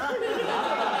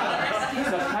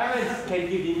 So parents can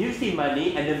give the university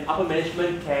money, and then upper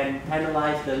management can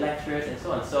penalize the lecturers and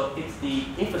so on. So it's the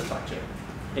infrastructure,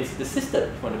 it's the system,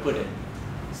 if you want to put it.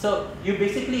 So you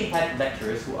basically had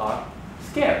lecturers who are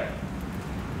scared.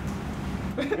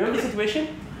 Remember the situation?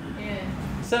 Yeah.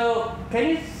 So can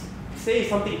you say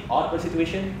something odd about the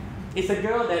situation? It's a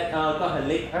girl that got her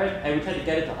leg hurt, and we tried to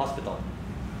get her to hospital.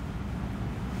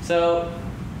 So,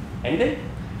 anything?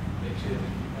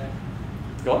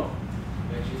 Go on.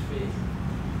 Face.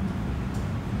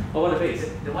 Oh, what the face?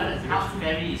 The one that has to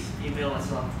carry is female as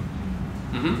well.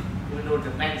 Mm-hmm. Even though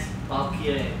the man is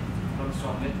bulkier and not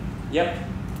stronger. Yep.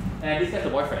 And this guy's a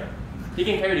boyfriend. He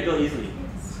can carry the girl easily.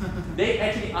 They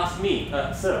actually asked me,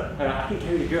 sir, I can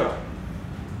carry the girl.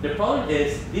 The problem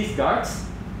is, these guards,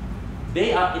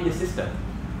 they are in the system.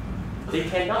 They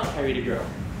cannot carry the girl.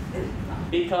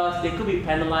 Because they could be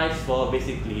penalized for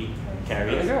basically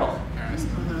carrying a girl.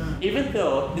 Even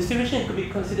though the situation could be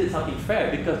considered something fair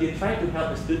because you're trying to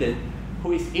help a student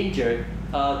who is injured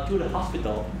to the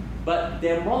hospital, but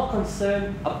they're more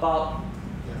concerned about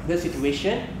the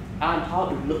situation and how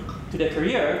to look to their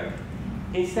career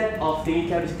instead of taking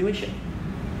care of the situation.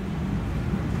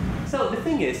 So the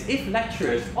thing is, if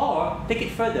lecturers, or take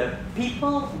it further,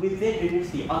 people within the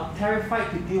university are terrified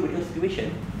to deal with the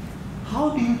situation, how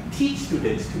do you teach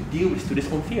students to deal with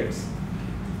students' own fears?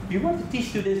 You want to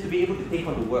teach students to be able to take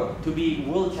on the world, to be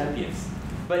world champions.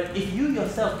 But if you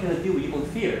yourself cannot deal with your own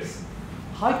fears,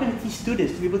 how are you going to teach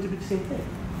students to be able to do the same thing?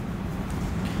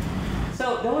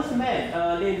 So there was a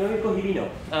man named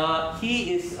Hilmy.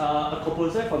 He is a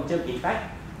composer from German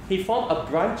Impact. He formed a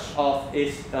branch of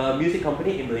his music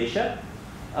company in Malaysia.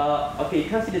 Okay, you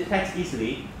can't see the text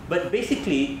easily, but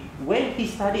basically, when he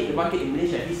studied the market in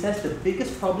Malaysia, he says the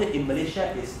biggest problem in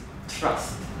Malaysia is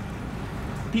trust.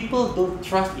 People don't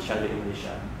trust each other in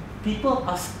Malaysia. People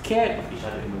are scared of each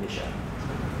other in Malaysia.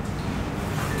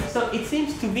 So it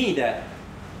seems to me that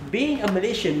being a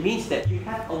Malaysian means that you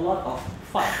have a lot of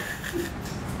fun,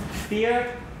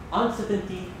 fear,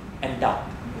 uncertainty, and doubt.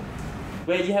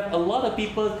 Where you have a lot of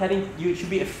people telling you should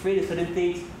be afraid of certain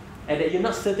things, and that you're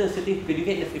not certain of certain things, but you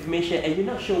get enough information and you're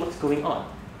not sure what's going on.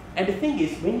 And the thing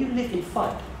is, when you live in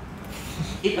FUD,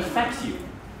 it affects you.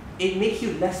 It makes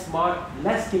you less smart,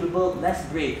 less capable, less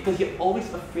brave, because you're always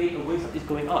afraid of what is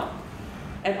going on.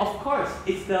 And of course,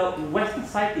 it's the Western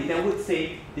society that would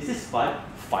say, this is fun,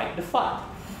 fight the FUD.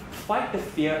 Fight the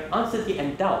fear, uncertainty,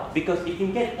 and doubt, because if you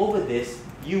can get over this,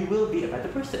 you will be a better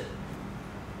person.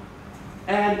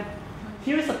 And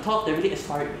here is a talk that really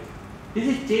inspired me. This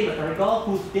is Jane McGarrigle,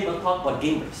 who gave a talk about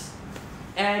gamers.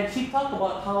 And she talked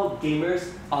about how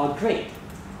gamers are great.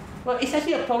 Well, it's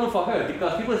actually a problem for her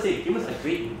because people say gamers are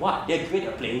great in what? They're great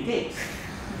at playing games.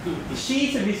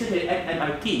 She's a researcher at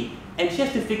MIT, and she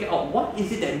has to figure out what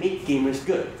is it that makes gamers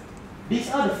good.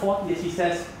 These are the 4 things that she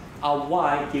says are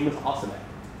why gamers are awesome at.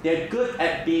 They're good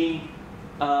at being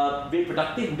very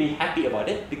productive and being happy about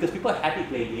it because people are happy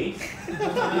playing games.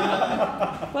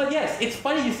 Well, yes, it's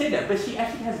funny you say that, but she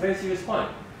actually has a very serious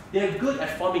point. They're good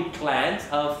at forming clans,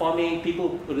 forming people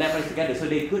who collaborate together, so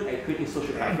they're good at creating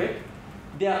social fabric.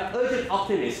 They are urgent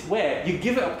optimists where you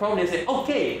give it a problem and say,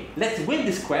 okay, let's win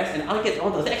this quest and I'll get all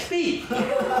those XP.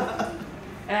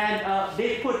 And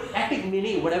they put epic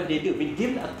meaning in whatever they do. When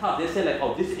given a task, they say like,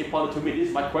 oh, this is important to me, this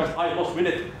is my quest, I must win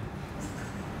it.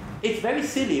 It's very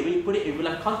silly when you put it in real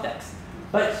life context.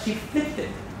 But she flipped it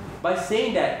by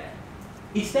saying that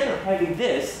instead of having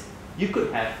this, you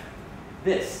could have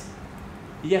this.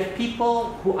 You have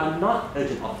people who are not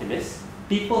urgent optimists,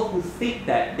 people who think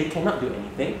that they cannot do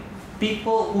anything,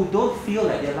 people who don't feel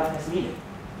like their life has meaning.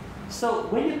 So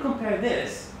when you compare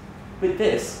this with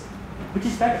this, which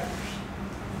is better?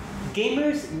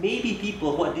 Gamers may be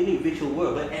people who are dealing with virtual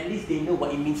world, but at least they know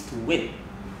what it means to win.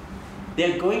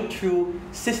 They're going through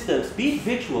systems, be it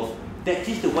virtual, that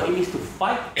teach them what it means to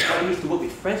fight, what it means to work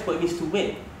with friends, what it means to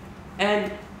win.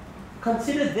 And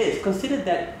consider this, consider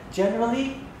that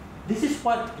generally, this is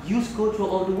what youth go through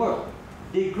all over the world.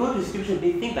 They go to the situation,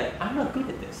 they think like, I'm not good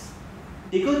at this.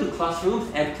 They go to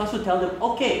classrooms and class will tell them,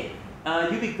 okay,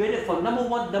 you'll be graded from number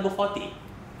 1 to number 40.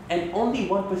 And only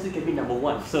one person can be number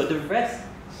 1. So the rest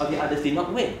of the others did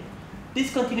not win.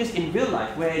 This continues in real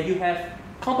life where you have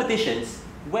competitions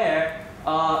where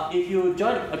if you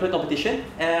join a play competition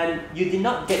and you did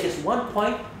not get just 1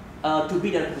 point to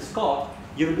beat the score,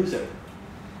 you're a loser.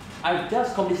 I've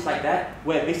just competitions like that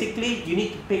where basically you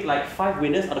need to pick like 5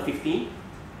 winners out of 15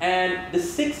 and the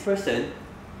 6th person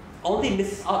only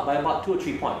misses out by about 2 or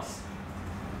 3 points.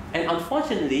 And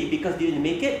unfortunately, because they didn't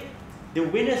make it, the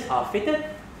winners are fitted,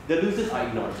 the losers are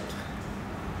ignored.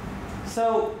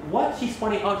 So what she's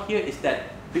pointing out here is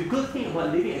that the good thing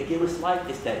about living a gamer's life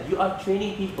is that you are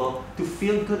training people to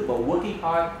feel good about working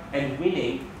hard and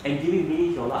winning and giving meaning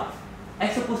to your life,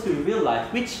 as opposed to real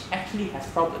life, which actually has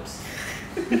problems.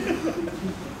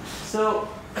 So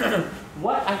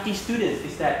what I teach students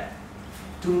is that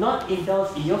do not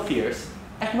indulge in your fears,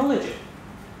 acknowledge it,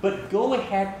 but go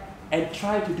ahead and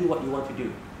try to do what you want to do.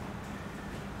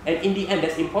 And in the end,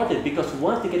 that's important because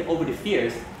once they get over the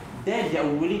fears, then they are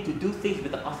willing to do things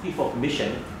without asking for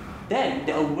permission. Then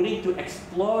they are willing to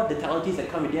explore the technologies that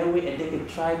come in their way and they can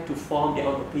try to form their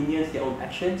own opinions, their own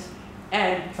actions,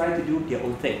 and try to do their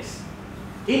own things.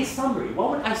 In summary, what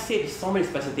would I say to summarize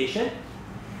this presentation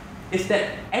is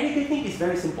that educating is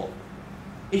very simple.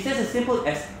 It's just as simple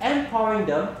as empowering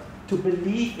them to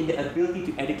believe in their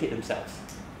ability to educate themselves.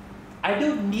 I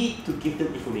don't need to give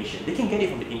them information. They can get it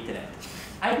from the internet.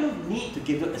 I don't need to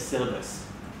give them a syllabus.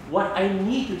 What I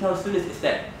need to tell students is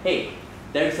that, hey,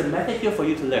 there is a method here for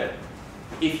you to learn.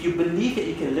 If you believe that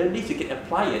you can learn this, you can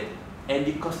apply it, and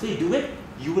you constantly do it,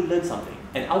 you will learn something.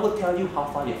 And I will tell you how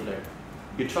far you've learned.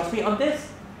 You trust me on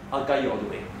this, I'll guide you all the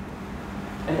way.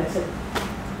 And that's it.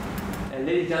 And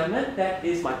ladies and gentlemen, that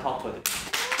is my talk for today.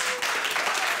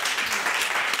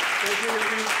 Thank you,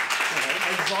 Rahim.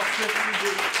 Exhaustive.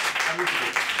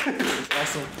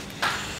 Awesome.